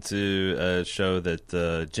move on to a show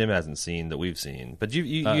that Jim hasn't seen that we've seen, but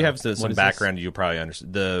you have some background. You'll probably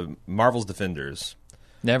understand the Marvel's Defenders.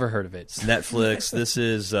 Never heard of it. It's Netflix.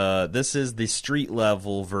 This is the street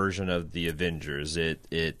level version of the Avengers.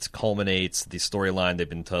 It culminates the storyline they've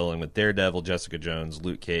been telling with Daredevil, Jessica Jones,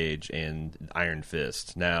 Luke Cage, and Iron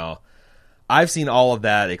Fist. Now, I've seen all of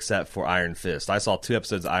that except for Iron Fist. I saw 2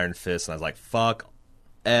 episodes of Iron Fist, and I was like, fuck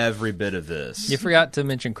every bit of this. You forgot to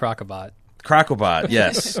mention Crocobot. Crocobot,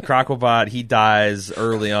 yes. Crocobot, he dies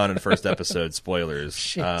early on in the first episode. Spoilers.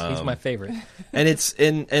 Shit, he's my favorite. And it's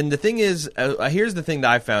and the thing is, here's the thing that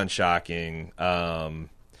I found shocking.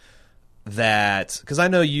 That because I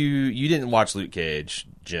know you didn't watch Luke Cage,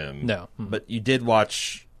 Jim. No, but you did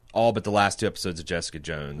watch all but the last 2 episodes of Jessica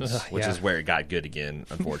Jones, which is where it got good again,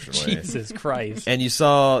 unfortunately. Jesus Christ! And you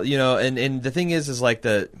saw, and the thing is like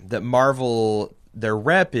that Marvel. Their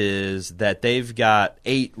rep is that they've got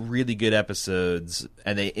 8 really good episodes,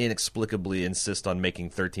 and they inexplicably insist on making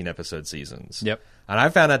 13-episode seasons. Yep. And I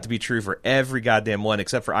found that to be true for every goddamn one,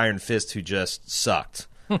 except for Iron Fist, who just sucked.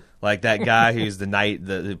 Like that guy who's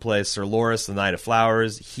who plays Sir Loras, the Knight of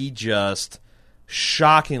Flowers. He just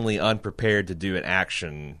shockingly unprepared to do an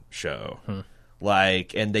action show.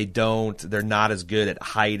 Like, and they're not as good at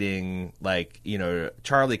hiding. Like,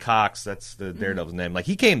 Charlie Cox, that's the Daredevil's name. Like,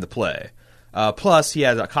 he came to play. Plus, he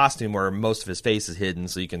has a costume where most of his face is hidden,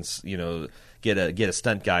 so you can, get a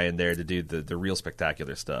stunt guy in there to do the real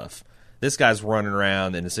spectacular stuff. This guy's running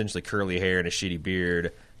around in essentially curly hair and a shitty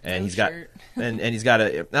beard, and he's got and he's got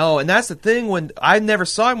and that's the thing. When I never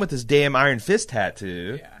saw him with his damn Iron Fist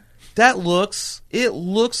tattoo, it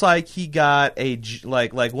looks like he got a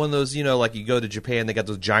like one of those, like you go to Japan, they got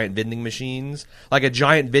those giant vending machines, like a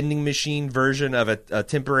giant vending machine version of a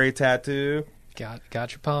temporary tattoo.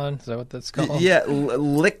 Gachapon, is that what that's called? Yeah,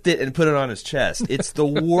 licked it and put it on his chest. It's the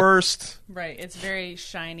worst. Right, it's very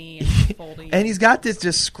shiny and foldy. And he's got this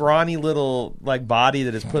just scrawny little body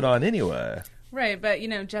that is put on anyway. Right, but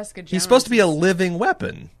Jessica Jones. He's supposed to be a living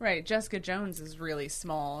weapon. Right, Jessica Jones is really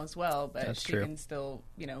small as well, but that's she true. Can still,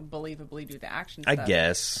 believably do the action stuff. I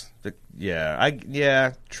guess.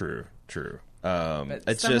 True. But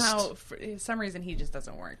it's somehow, for some reason, he just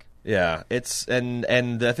doesn't work. Yeah, it's and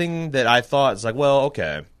the thing that I thought is like, well,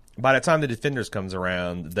 okay. By the time the Defenders comes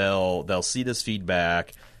around, they'll see this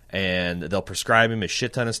feedback and they'll prescribe him a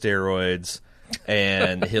shit ton of steroids,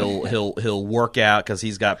 and he'll work out because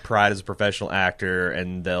he's got pride as a professional actor,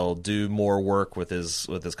 and they'll do more work with his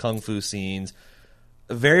kung fu scenes.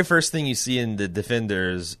 The very first thing you see in the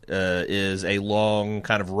Defenders is a long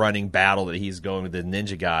kind of running battle that he's going with the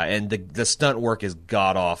ninja guy, and the stunt work is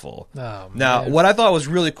god awful. Oh, now, what I thought was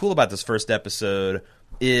really cool about this first episode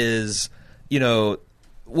is,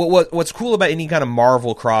 what's cool about any kind of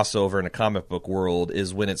Marvel crossover in a comic book world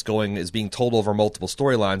is when it's being told over multiple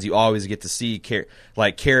storylines. You always get to see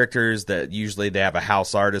characters that usually they have a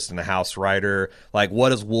house artist and a house writer. Like,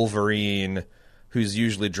 what is Wolverine, who's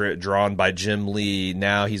usually drawn by Jim Lee,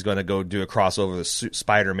 now he's going to go do a crossover with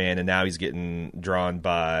Spider-Man, and now he's getting drawn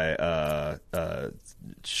by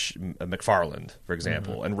McFarlane, for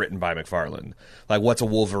example, and written by McFarlane. Like, what's a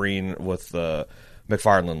Wolverine with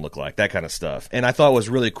McFarlane look like? That kind of stuff. And I thought what was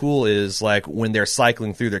really cool is, like, when they're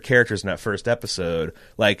cycling through their characters in that first episode,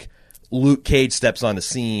 like, Luke Cage steps on the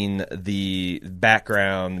scene, the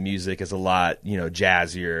background music is a lot,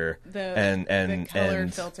 jazzier, the color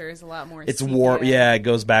filter is a lot more. It's warm. Yeah, it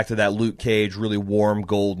goes back to that Luke Cage really warm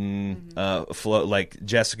golden flow. Like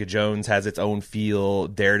Jessica Jones has its own feel.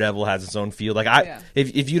 Daredevil has its own feel. Like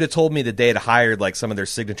if you'd have told me that they had hired like some of their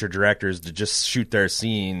signature directors to just shoot their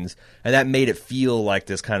scenes, and that made it feel like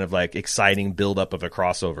this kind of like exciting build up of a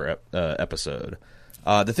crossover episode.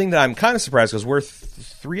 The thing that I'm kind of surprised, because we're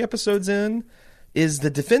 3 episodes in, is the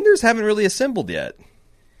Defenders haven't really assembled yet.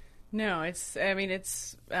 No,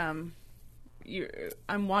 I'm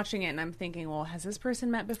watching it and I'm thinking, well, has this person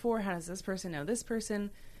met before? How does this person know this person?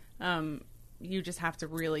 You just have to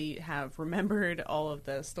really have remembered all of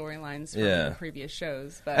the storylines from the previous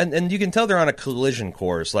shows. But and you can tell they're on a collision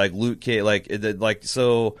course, like Luke Cage,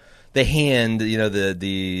 so. The Hand,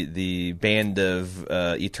 the band of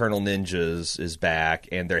Eternal Ninjas is back,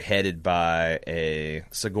 and they're headed by a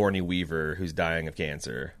Sigourney Weaver who's dying of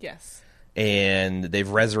cancer. Yes. And they've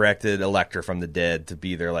resurrected Elektra from the dead to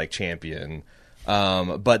be their, like, champion.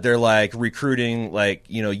 But they're, like, recruiting, like,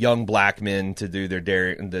 young black men to do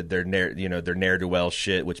their ne'er-do-well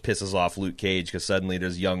shit, which pisses off Luke Cage because suddenly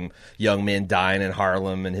there's young men dying in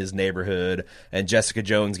Harlem in his neighborhood, and Jessica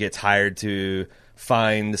Jones gets hired to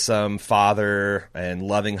find some father and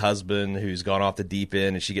loving husband who's gone off the deep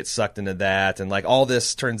end, and she gets sucked into that, and like all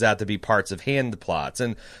this turns out to be parts of Hand plots.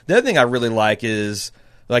 And the other thing I really like is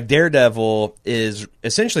like Daredevil is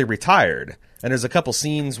essentially retired, and there's a couple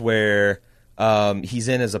scenes where he's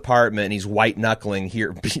in his apartment and he's white knuckling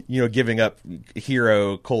here, giving up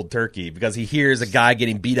Hero cold turkey because he hears a guy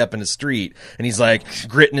getting beat up in the street and he's like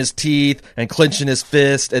gritting his teeth and clenching his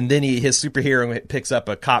fist, and then his superhero picks up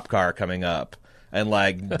a cop car coming up. And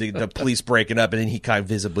like the police breaking up, and then he kind of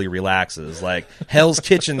visibly relaxes. Like Hell's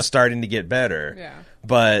Kitchen's starting to get better,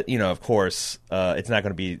 but of course, it's not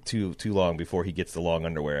going to be too long before he gets the long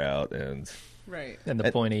underwear out and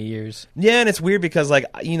the pointy ears. Yeah, and it's weird because like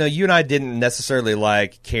you and I didn't necessarily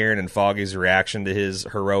like Karen and Foggy's reaction to his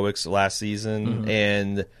heroics last season,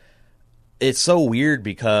 and it's so weird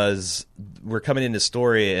because we're coming into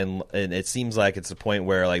story and it seems like it's a point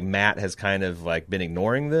where like Matt has kind of like been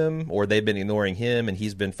ignoring them, or they've been ignoring him, and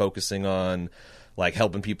he's been focusing on like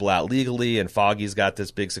helping people out legally, and Foggy's got this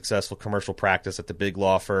big successful commercial practice at the big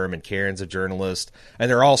law firm, and Karen's a journalist, and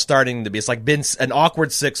they're all starting to be, it's like been an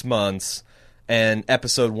awkward 6 months, and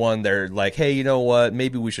episode 1 they're like, hey, you know what,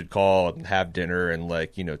 maybe we should call and have dinner and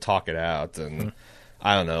like talk it out. And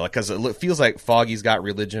I don't know, like, because it feels like Foggy's got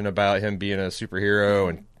religion about him being a superhero,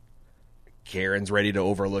 and Karen's ready to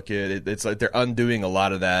overlook it. It's like they're undoing a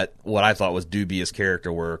lot of that, what I thought was dubious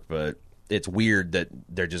character work, but it's weird that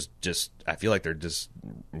they're just I feel like they're just,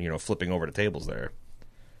 flipping over the tables there.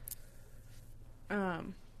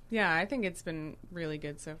 Yeah, I think it's been really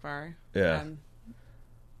good so far. Yeah.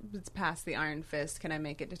 It's past the Iron Fist. Can I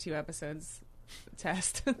make it to 2 episodes?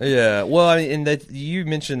 Test. Yeah, well, I mean, and that you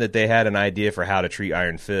mentioned that they had an idea for how to treat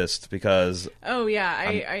Iron Fist because. Oh yeah,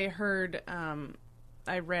 I heard.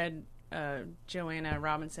 I read Joanna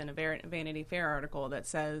Robinson, a Vanity Fair article that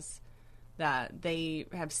says that they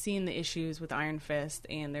have seen the issues with Iron Fist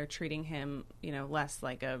and they're treating him, less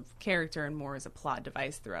like a character and more as a plot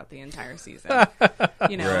device throughout the entire season.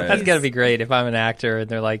 That's got to be great if I'm an actor and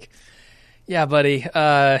they're like, yeah, buddy,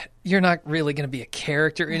 you're not really going to be a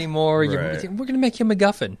character anymore. We're going to make you a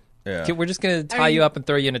MacGuffin. Yeah. We're just going to tie you up and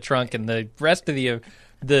throw you in a trunk, and the rest of the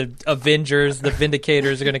Avengers, the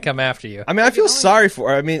Vindicators, are going to come after you. I mean, I feel sorry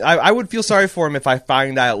for. I mean, I would feel sorry for him if I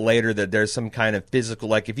find out later that there's some kind of physical,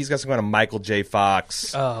 like if he's got some kind of Michael J.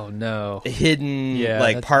 Fox, hidden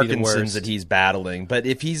like Parkinson's that he's battling. But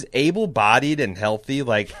if he's able-bodied and healthy,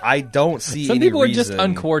 like I don't see some any people reason. are just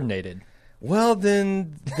uncoordinated. Well,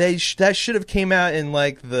 then that should have came out in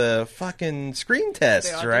like the fucking screen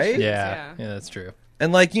tests, right? Yeah, that's true.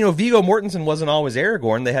 And like, Viggo Mortensen wasn't always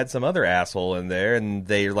Aragorn. They had some other asshole in there, and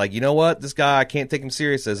they're like, you know what? This guy, I can't take him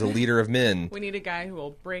serious as a leader of men. We need a guy who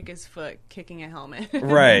will break his foot kicking a helmet.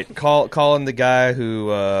 Right. Calling the guy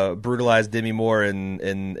who brutalized Demi Moore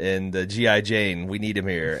in the G.I. Jane. We need him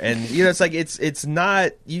here. And it's like it's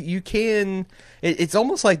not you can. It's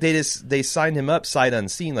almost like they signed him up sight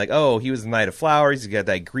unseen. Like, oh, he was the Knight of Flowers. He's got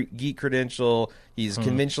that geek credential. He's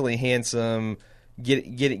conventionally handsome. Get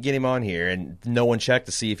him on here, and no one checked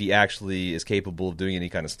to see if he actually is capable of doing any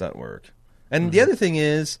kind of stunt work. And the other thing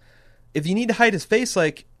is, if you need to hide his face,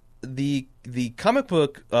 like the comic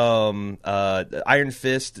book Iron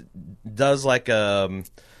Fist does like a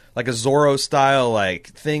Zorro style like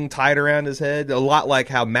thing tied around his head, a lot like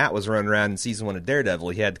how Matt was running around in season 1 of Daredevil.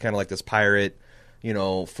 He had kind of like this pirate,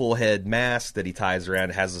 full head mask that he ties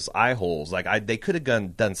around. It has his eye holes. Like they could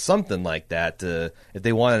have done something like that if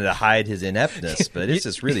they wanted to hide his ineptness, but it's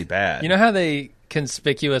just really bad. You know how they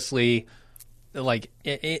conspicuously, like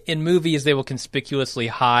in movies, they will conspicuously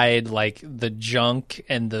hide like the junk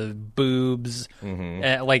and the boobs,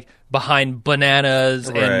 like behind bananas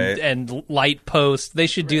and light posts. They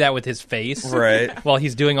should do that with his face, right? While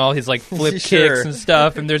he's doing all his like flip kicks and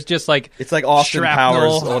stuff. And there's just like it's like Austin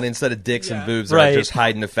shrapnel. Powers, only instead of dicks and boobs, right? Just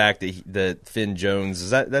hiding the fact that Finn Jones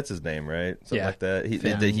that's his name, right? Something like that.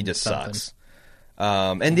 He just sucks.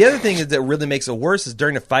 And the other thing is that really makes it worse is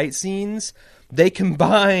during the fight scenes they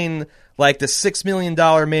combine like the $6 million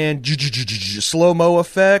man slow-mo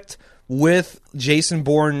effect with Jason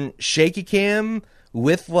Bourne shaky cam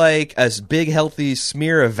with like a big healthy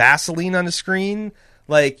smear of Vaseline on the screen.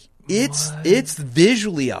 Like it's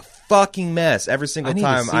visually a fucking mess every single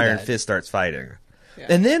time Iron Fist starts fighting. Yeah.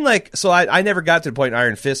 And then like, so I never got to the point in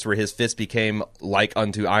Iron Fist where his fist became like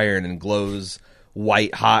unto iron and glows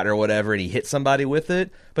white hot or whatever, and he hits somebody with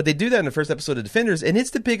it. But they do that in the first episode of Defenders, and it's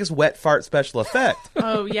the biggest wet fart special effect.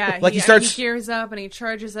 Oh yeah, like he gears up and he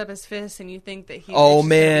charges up his fist, and you think that he's gonna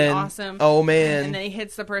be awesome. Oh man, and then he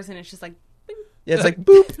hits the person, and it's just like. Bing. Yeah, it's like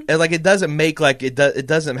boop, and like it doesn't make like it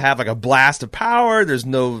doesn't have like a blast of power. There's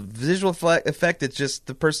no visual effect. It's just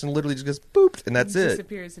the person literally just goes boop, and that's it.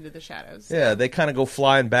 Disappears into the shadows. Yeah, they kind of go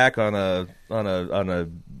flying back on a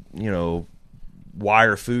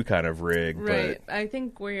wire foo kind of rig. Right. But I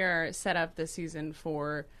think we are set up this season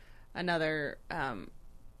for another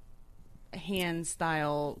hand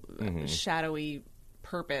style, shadowy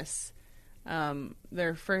purpose.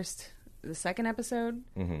 The second episode,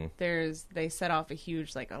 they set off a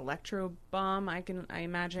huge like electro bomb. I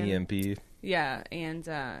imagine EMP. Yeah, and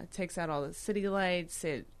takes out all the city lights.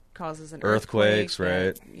 It causes an Earthquakes,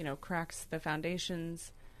 earthquake that, right? Cracks the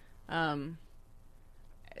foundations.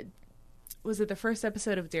 Was it the first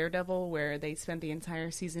episode of Daredevil where they spent the entire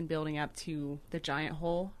season building up to the giant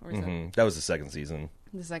hole? Or is That was the second season.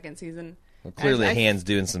 the second season? Well, clearly, Hand's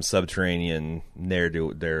doing some subterranean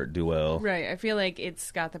ne'er-do-well. Right. I feel like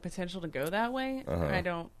it's got the potential to go that way.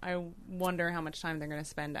 I wonder how much time they're going to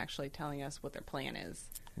spend actually telling us what their plan is.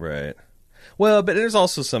 Right. Well, but there's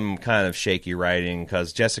also some kind of shaky writing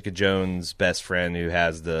because Jessica Jones' best friend, who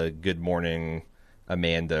has the Good Morning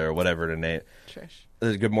Amanda or whatever the name, Trish.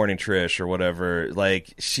 Good Morning Trish or whatever,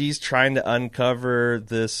 like she's trying to uncover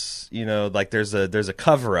this, like there's a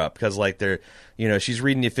cover up because like she's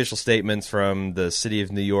reading the official statements from the city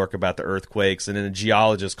of New York about the earthquakes, and then a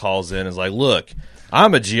geologist calls in and is like, look,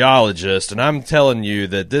 I'm a geologist and I'm telling you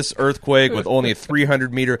that this earthquake with only a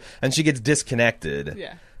 300-meter, and she gets disconnected.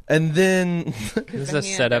 Yeah. And then This is a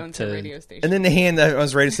setup to radio station. and then the hand that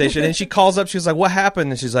was radio station, and she calls up. She was like, "What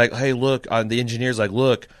happened?" And she's like, "Hey, look." The engineer's like,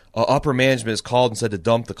 "Look, upper management has called and said to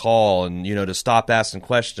dump the call and to stop asking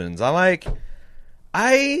questions." I'm like,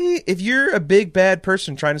 if you're a big bad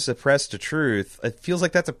person trying to suppress the truth, it feels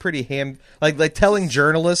like that's a pretty like telling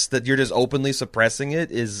journalists that you're just openly suppressing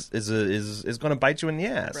it is going to bite you in the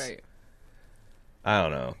ass. Right. I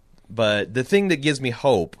don't know, but the thing that gives me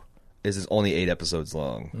hope is it's only 8 episodes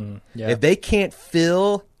long. yeah. If they can't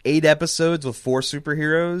fill 8 episodes with 4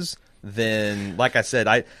 superheroes, then, like I said,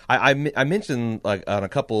 I mentioned like on a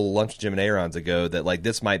couple Lunch Jim and Aaron's ago that like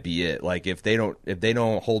this might be it. Like if they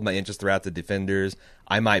don't hold my interest throughout the Defenders,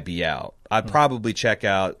 I might be out. I'd probably check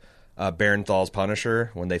out Barenthal's Punisher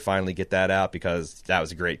when they finally get that out, because that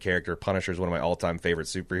was a great character. Punisher is one of my all-time favorite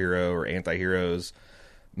superhero or anti-heroes.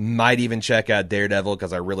 Might even check out Daredevil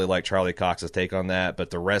because I really like Charlie Cox's take on that.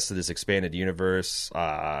 But the rest of this expanded universe,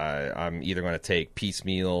 I'm either going to take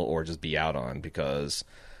piecemeal or just be out on, because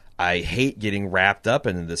I hate getting wrapped up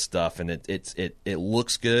into this stuff, and it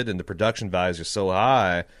looks good and the production values are so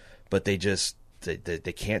high, but they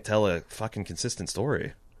can't tell a fucking consistent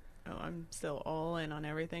story. Oh, I'm still all in on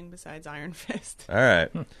everything besides Iron Fist. All right.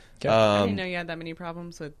 Okay. I didn't know you had that many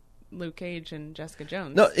problems with Luke Cage and Jessica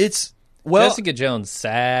Jones. No, it's... Well, Jessica Jones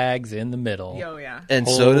sags in the middle. Oh, yeah. and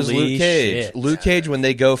so does Holy Luke Cage. shit. Luke Cage, when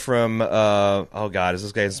they go from oh god, is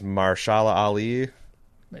this guy's Mahershala Ali?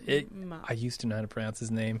 I used to know how to pronounce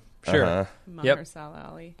his name. Sure. Yep. Mahershala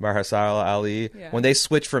Ali. Mahershala Ali. Yeah. When they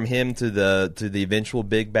switch from him to the eventual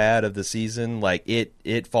big bad of the season, like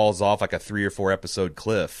it falls off like a 3 or 4 episode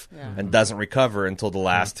cliff and doesn't recover until the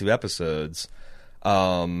last 2 episodes.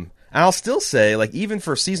 And I'll still say, like, even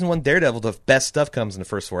for season 1 Daredevil, the best stuff comes in the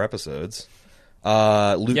first 4 episodes.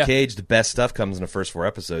 Luke Cage, the best stuff comes in the first 4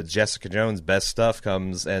 episodes. Jessica Jones, best stuff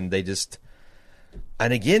comes, and they just...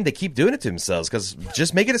 And again, they keep doing it to themselves, because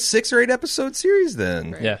just make it a 6 or 8 episode series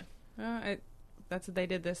then. Right. Yeah. That's what they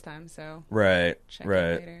did this time, so... Right, Check it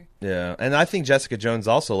right. later. Yeah, and I think Jessica Jones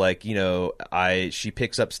also, like, she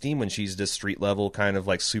picks up steam when she's this street-level kind of,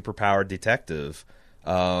 like, superpowered detective.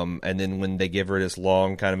 And then when they give her this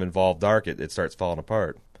long kind of involved arc, it starts falling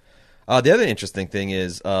apart. The other interesting thing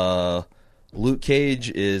is Luke Cage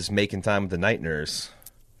is making time with the Night Nurse.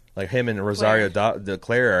 Like him and Rosario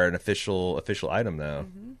Claire are an official item now,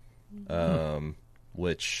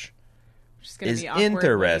 which Which is going to is be awkward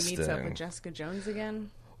interesting. when he meets up with Jessica Jones again.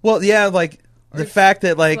 Well, yeah, like the fact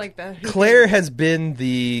that like the- Claire has been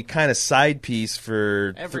the kind of side piece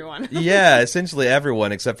for Everyone. yeah, essentially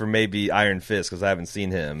everyone except for maybe Iron Fist, because I haven't seen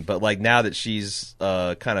him. But like now that she's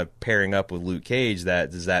kind of pairing up with Luke Cage,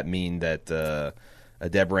 does that mean that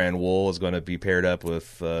Deborah Ann Wool is going to be paired up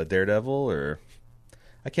with Daredevil? Or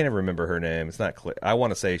I can't even remember her name. It's not Claire. I want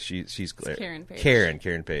to say she's Claire. Karen Page.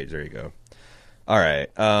 Karen Page. There you go. All right.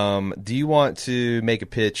 Do you want to make a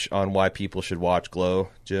pitch on why people should watch Glow,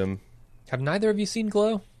 Jim? Have neither of you seen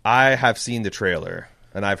Glow? I have seen the trailer,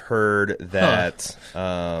 and I've heard that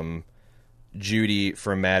Judy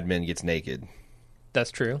from Mad Men gets naked. That's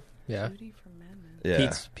true. Yeah. Judy from Mad Men.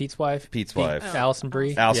 Yeah. Pete's wife. Pete's wife. Allison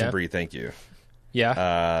Brie. Alison yeah. Brie, thank you.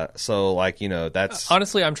 Yeah. So, like, that's...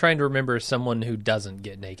 Honestly, I'm trying to remember someone who doesn't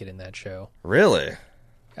get naked in that show. Really?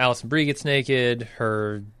 Allison Brie gets naked.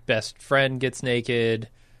 Her best friend gets naked.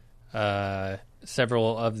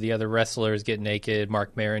 Several of the other wrestlers get naked.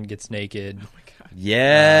 Mark Maron gets naked. Oh my god.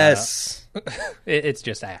 Yes! It's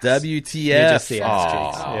just ass. WTF. You just see ass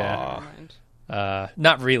Aw. cheeks. Yeah. Never mind.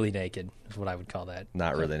 Not really naked is what I would call that.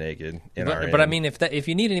 Not really naked. But I mean, if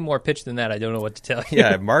you need any more pitch than that, I don't know what to tell you.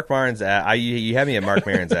 Yeah, Mark Maron's you have me at Mark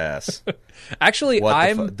Maron's ass. Actually,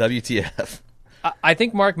 WTF. I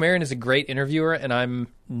think Mark Maron is a great interviewer, and I'm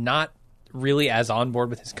not really as on board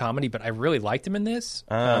with his comedy, but I really liked him in this.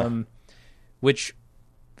 Which,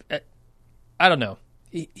 I don't know.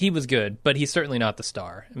 He was good, but he's certainly not the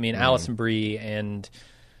star. I mean, Alison Brie and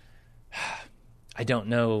I don't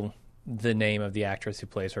know the name of the actress who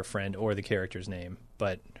plays her friend or the character's name,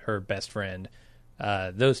 but her best friend.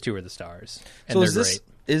 Those two are the stars, and So they're great.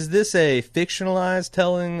 Is this a fictionalized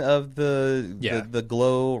telling of the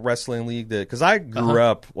Glow Wrestling League? Because I grew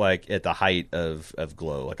up like at the height of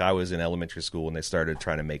Glow. Like I was in elementary school when they started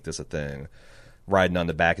trying to make this a thing, riding on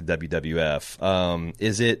the back of WWF.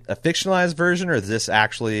 Is it a fictionalized version, or is this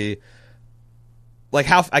actually like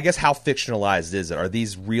how fictionalized is it? Are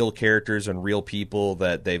these real characters and real people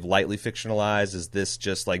that they've lightly fictionalized? Is this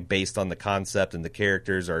just like based on the concept and the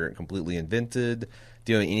characters are completely invented?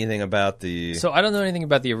 Do you know anything about the... So I don't know anything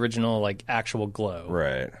about the original, like, actual Glow.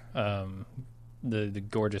 Right. The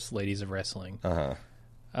gorgeous ladies of wrestling.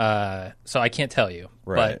 Uh-huh. So I can't tell you.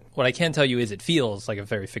 Right. But what I can tell you is it feels like a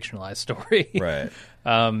very fictionalized story. Right.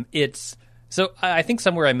 So I think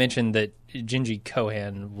somewhere I mentioned that Gingy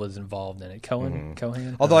Cohan was involved in it.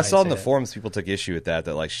 Cohan? Although I saw in the forums people took issue with that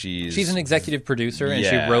like she's an executive producer and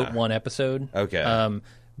she wrote one episode. Okay.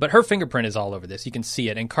 But her fingerprint is all over this. You can see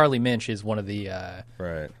it. And Carly Minch is one of the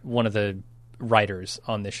writers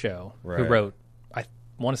on this show who wrote, I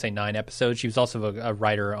want to say 9 episodes. She was also a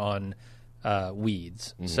writer on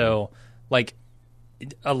Weeds. Mm-hmm. So, like,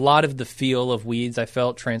 a lot of the feel of Weeds I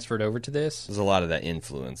felt transferred over to this. There's a lot of that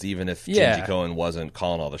influence. Even if Gingy Cohen wasn't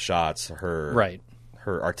calling all the shots, her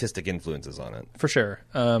artistic influences on it. For sure.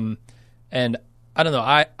 And I don't know.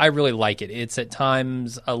 I really like it. It's at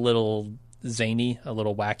times a little zany, a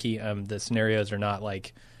little wacky. The scenarios are not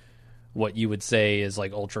like what you would say is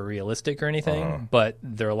like ultra realistic or anything, but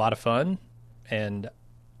they're a lot of fun. And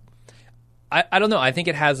I don't know. I think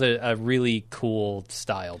it has a really cool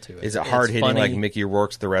style to it. Is it hard hitting like Mickey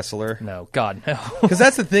Rourke's The Wrestler? No, God, no. Because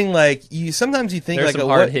that's the thing. Like sometimes you think There's like, some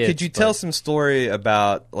hard hits, could you tell some story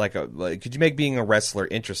about like could you make being a wrestler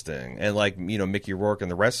interesting? And like Mickey Rourke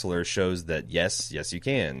and The Wrestler shows that yes you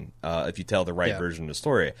can if you tell the right version of the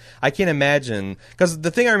story. I can't imagine because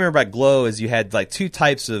the thing I remember about Glow is you had like 2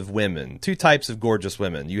 types of women, 2 types of gorgeous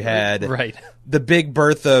women. You had the Big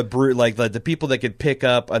Bertha brute, like the people that could pick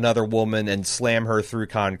up another woman and slam her through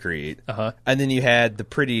concrete. And then you had the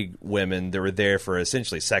pretty women that were there for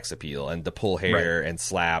essentially sex appeal and to pull hair and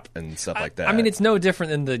slap and stuff like that. I mean, it's no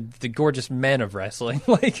different than the gorgeous men of wrestling.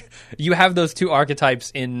 Like, you have those 2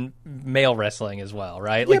 archetypes in male wrestling as well,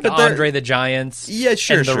 right? Like Andre the Giants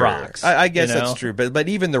and The Rocks. I guess that's true. But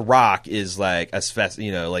even The Rock is like a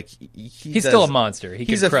like he's still a monster.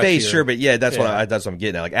 He's a face, sure, but that's what I'm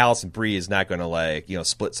getting at. Like Alison Brie is not going to like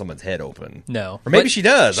split someone's head open. No, or maybe she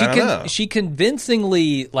does. I don't know. She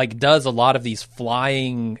convincingly like does a lot of these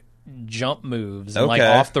flying jump moves and like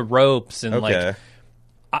off the ropes and like.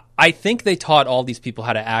 I think they taught all these people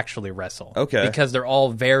how to actually wrestle. Okay, because they're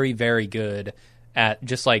all very, very good at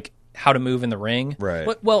just like how to move in the ring. Right.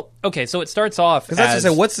 Well, okay, so it starts off because that's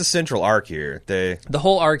just what's the central arc here? The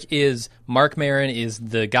whole arc is Mark Maron is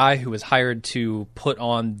the guy who was hired to put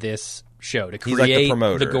on this show to create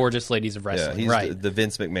the gorgeous ladies of wrestling. Yeah, he's the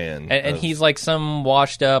Vince McMahon. And he's like some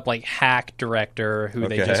washed up like hack director who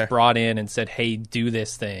they just brought in and said, hey, do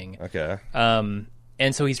this thing. Okay.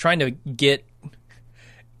 And so he's trying to get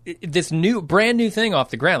this brand new thing off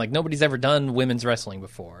the ground. Like nobody's ever done women's wrestling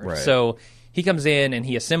before. Right. So he comes in and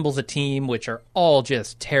he assembles a team which are all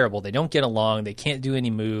just terrible. They don't get along. They can't do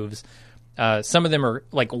any moves. Some of them are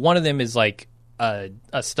like, one of them is like a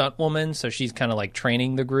stunt woman, so she's kind of like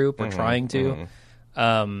training the group or trying to.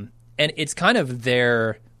 And it's kind of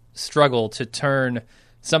their struggle to turn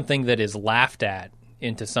something that is laughed at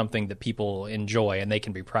into something that people enjoy and they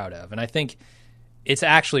can be proud of. And I think it's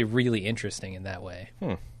actually really interesting in that way.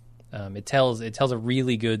 It tells a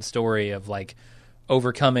really good story of like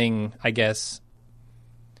overcoming, I guess,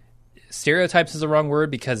 stereotypes is the wrong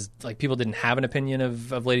word because like people didn't have an opinion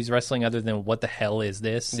of ladies wrestling other than what the hell is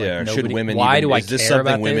this? Yeah, like, should women? Why do I is this care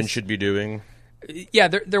something about women this? should be doing? Yeah,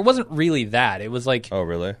 there wasn't really that. It was like, oh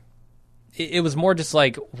really? It was more just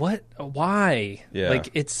like what? Why? Yeah,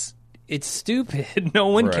 like it's stupid. No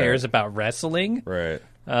one cares about wrestling, right?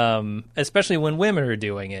 Especially when women are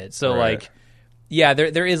doing it. So like, yeah,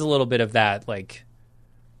 there is a little bit of that like.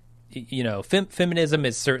 Feminism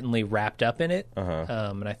is certainly wrapped up in it,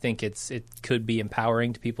 and I think it could be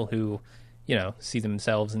empowering to people who, see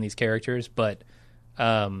themselves in these characters. But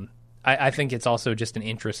I think it's also just an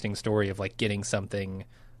interesting story of like getting something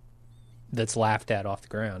that's laughed at off the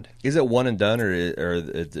ground. Is it one and done, or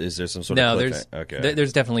is there some sort No, of there's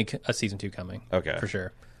there's definitely a season 2 coming. Okay, for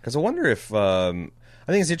sure. Because I wonder if I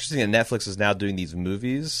think it's interesting that Netflix is now doing these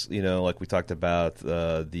movies. You know, like we talked about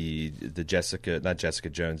the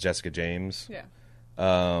Jessica James. Yeah.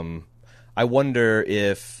 I wonder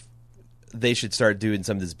if they should start doing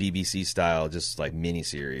some of this BBC style, just like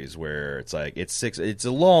miniseries, where it's like it's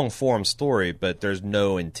a long form story, but there's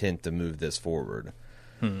no intent to move this forward.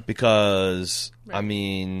 Because Right. I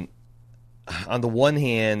mean, on the one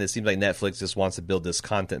hand, it seems like Netflix just wants to build this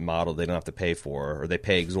content model they don't have to pay for, or they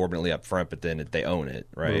pay exorbitantly up front, but then they own it,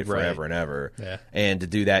 right, Right. forever and ever. Yeah. And to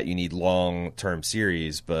do that, you need long-term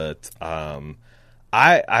series. But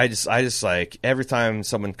I just like every time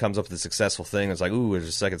someone comes up with a successful thing, it's like, ooh, there's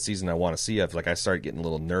a second season I want to see. I start getting a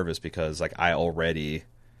little nervous because like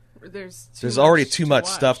there's already too much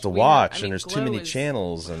stuff to watch, and there's too many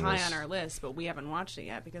channels. And high on our list, but we haven't watched it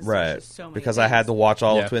yet because right, there's just so many because things. I had to watch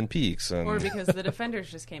all Yeah. of Twin Peaks, Or because The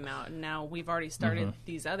Defenders just came out, and now we've already started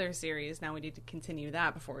these other series. Now we need to continue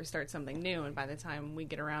that before we start something new, and by the time we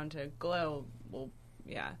get around to Glow,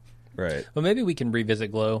 right, Well, maybe we can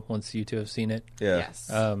revisit Glow once you two have seen it. yeah. Yes.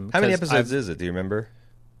 How many episodes is it? Do you remember?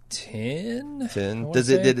 10? 10. Does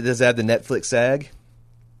it have the Netflix SAG?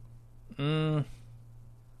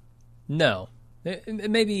 No.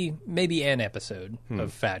 Maybe an episode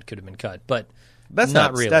of Fad could have been cut, but That's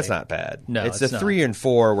not really. That's not bad. No, it's it's the not. 3 and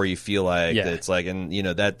 4 where you feel like Yeah. it's like, and you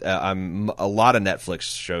know that a lot of Netflix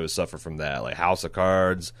shows suffer from that, like House of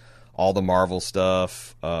Cards, all the Marvel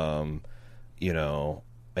stuff, you know.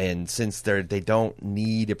 And since they don't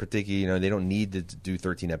need a particular, you know, they don't need to do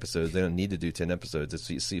 13 episodes, they don't need to do 10 episodes.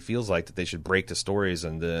 It feels like that they should break the stories,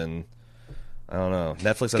 and then I don't know.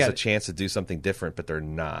 Netflix has a chance to do something different, but they're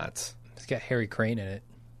not. it's got Harry Crane in it.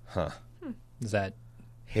 Huh? Is that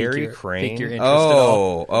Harry pique Crane? your interest at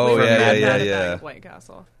all? Oh, We were yeah, mad yeah, at yeah. White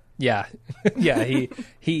Castle. Yeah, yeah.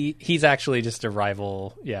 He's actually just a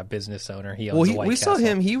rival, business owner. He owns Well, a White we saw Castle.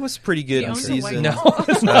 him. He was pretty good He in owns a White season. No,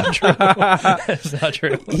 it's not true. It's not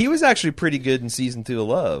true. He was actually pretty good in season 2 of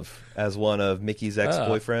Love as one of Mickey's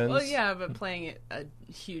ex-boyfriends. Well, yeah, but playing it a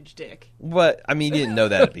huge dick. But I mean, you didn't know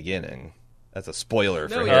that at the beginning. That's a spoiler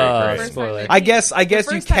for No, Harry yeah. Crane. The first Spoiler. time I they guess meet- you the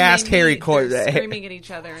first time cast they Harry meet, Crane. they're screaming at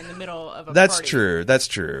each other in the middle of a That's party. true. That's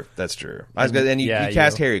true. That's true. I was gonna, and you Yeah,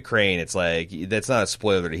 cast you. Harry Crane. It's like that's not a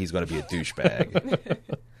spoiler that he's going to be a douchebag.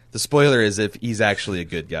 The spoiler is if he's actually a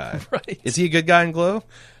good guy. Right. Is he a good guy in Glow?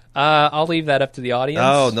 I'll leave that up to the audience.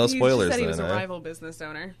 Oh, no He spoilers just said he then. was a eh? rival business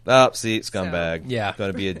owner. Oh, see, scumbag. Yeah.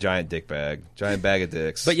 Going to be a giant dick bag. Giant bag of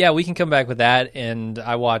dicks. But yeah, we can come back with that. And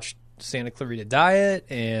I watched Santa Clarita Diet,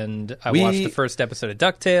 and I watched the first episode of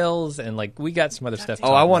DuckTales, and like we got some other stuff. To Oh,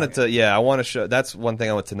 talk I about. wanted to. Yeah, I want to show. That's one thing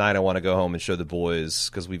I want tonight. I want to go home and show the boys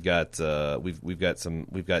because we've got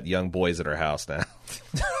young boys at our house now.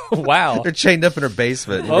 Wow. They're chained up in our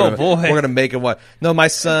basement. Boy. We're gonna make them watch. No, my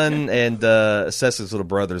son and Cecil's little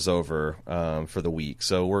brother's over for the week,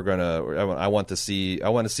 so we're gonna. I want to see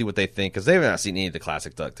what they think because they've not seen any of the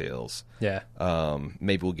classic DuckTales. Yeah.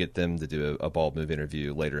 Maybe we'll get them to do a Bald Move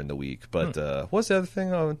interview later in the week. But what's the other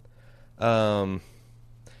thing on?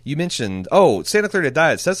 You mentioned Santa Clarita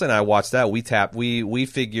Diet. Cecily and I watched that. We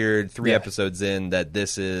figured 3 Yeah. episodes in that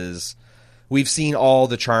this is. We've seen all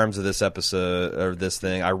the charms of this episode or this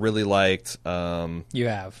thing. I really liked. You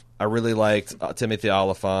have. I really liked Timothy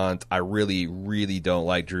Olyphant. I really, really don't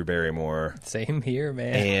like Drew Barrymore. Same here,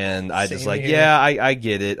 man. And I just Same like, here. yeah, I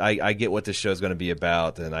get it. I get what this show's going to be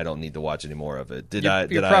about, and I don't need to watch any more of it.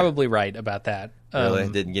 You're probably right about that. Really?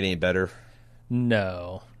 Didn't get any better?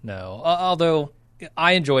 No. Although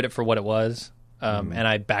I enjoyed it for what it was, Mm-hmm. and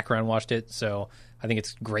I background watched it, so I think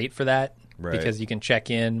it's great for that Right. because you can check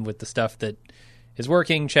in with the stuff that is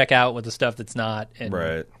working, check out with the stuff that's not, and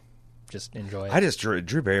Right. just enjoy it. I just Drew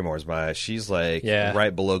Barrymore's she's like Yeah.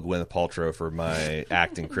 right below Gwyneth Paltrow for my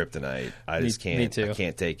acting kryptonite. I just can't. me too. I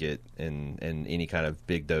can't take it in any kind of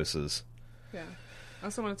big doses. Yeah. I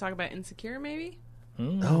also want to talk about Insecure, maybe.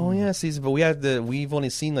 Oh yeah, season. But we've only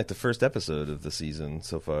seen like the first episode of the season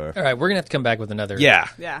so far. All right, we're gonna have to come back with another. Yeah.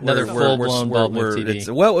 Another We're- full-blown Bald Move TV.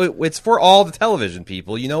 It's for all the television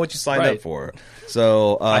people. You know what you signed Right. up for.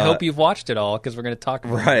 So I hope you've watched it all because we're going to talk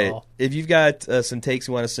about it Right. all. If you've got some takes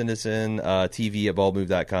you want to send us in,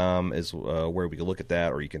 TV@baldmove.com is where we can look at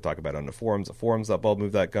that, or you can talk about it on the forums at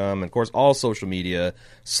forums.baldmove.com. And, of course, all social media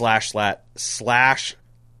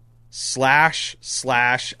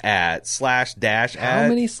 //@/dash How at.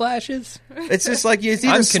 many slashes? It's just like it's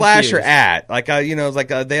either I'm slash or confused. at. Like it's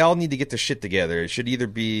like they all need to get their shit together. It should either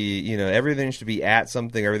be everything should be at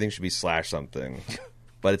something, everything should be slash something.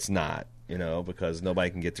 but it's not, because nobody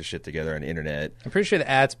can get their shit together on the internet. I'm pretty sure the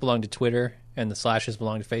ats belong to Twitter and the slashes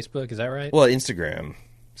belong to Facebook. Is that right? Well, Instagram.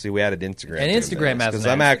 See, we added Instagram. And Instagram has because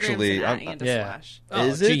an I'm ad. actually. Instagram's an at and a Yeah. slash. Oh,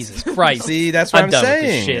 Is it? Jesus Christ. See, that's what I'm done with this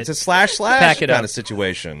saying. shit. It's a slash Pack it kind up. of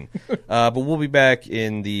situation. But we'll be back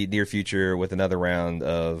in the near future with another round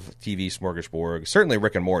of TV smorgasbord. Certainly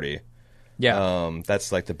Rick and Morty. Yeah.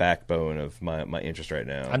 That's like the backbone of my interest right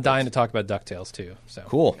now. I'm dying to talk about DuckTales, too. So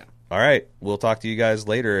Cool. All right. We'll talk to you guys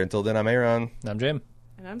later. Until then, I'm Aaron. I'm Jim.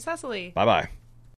 And I'm Cecily. Bye-bye.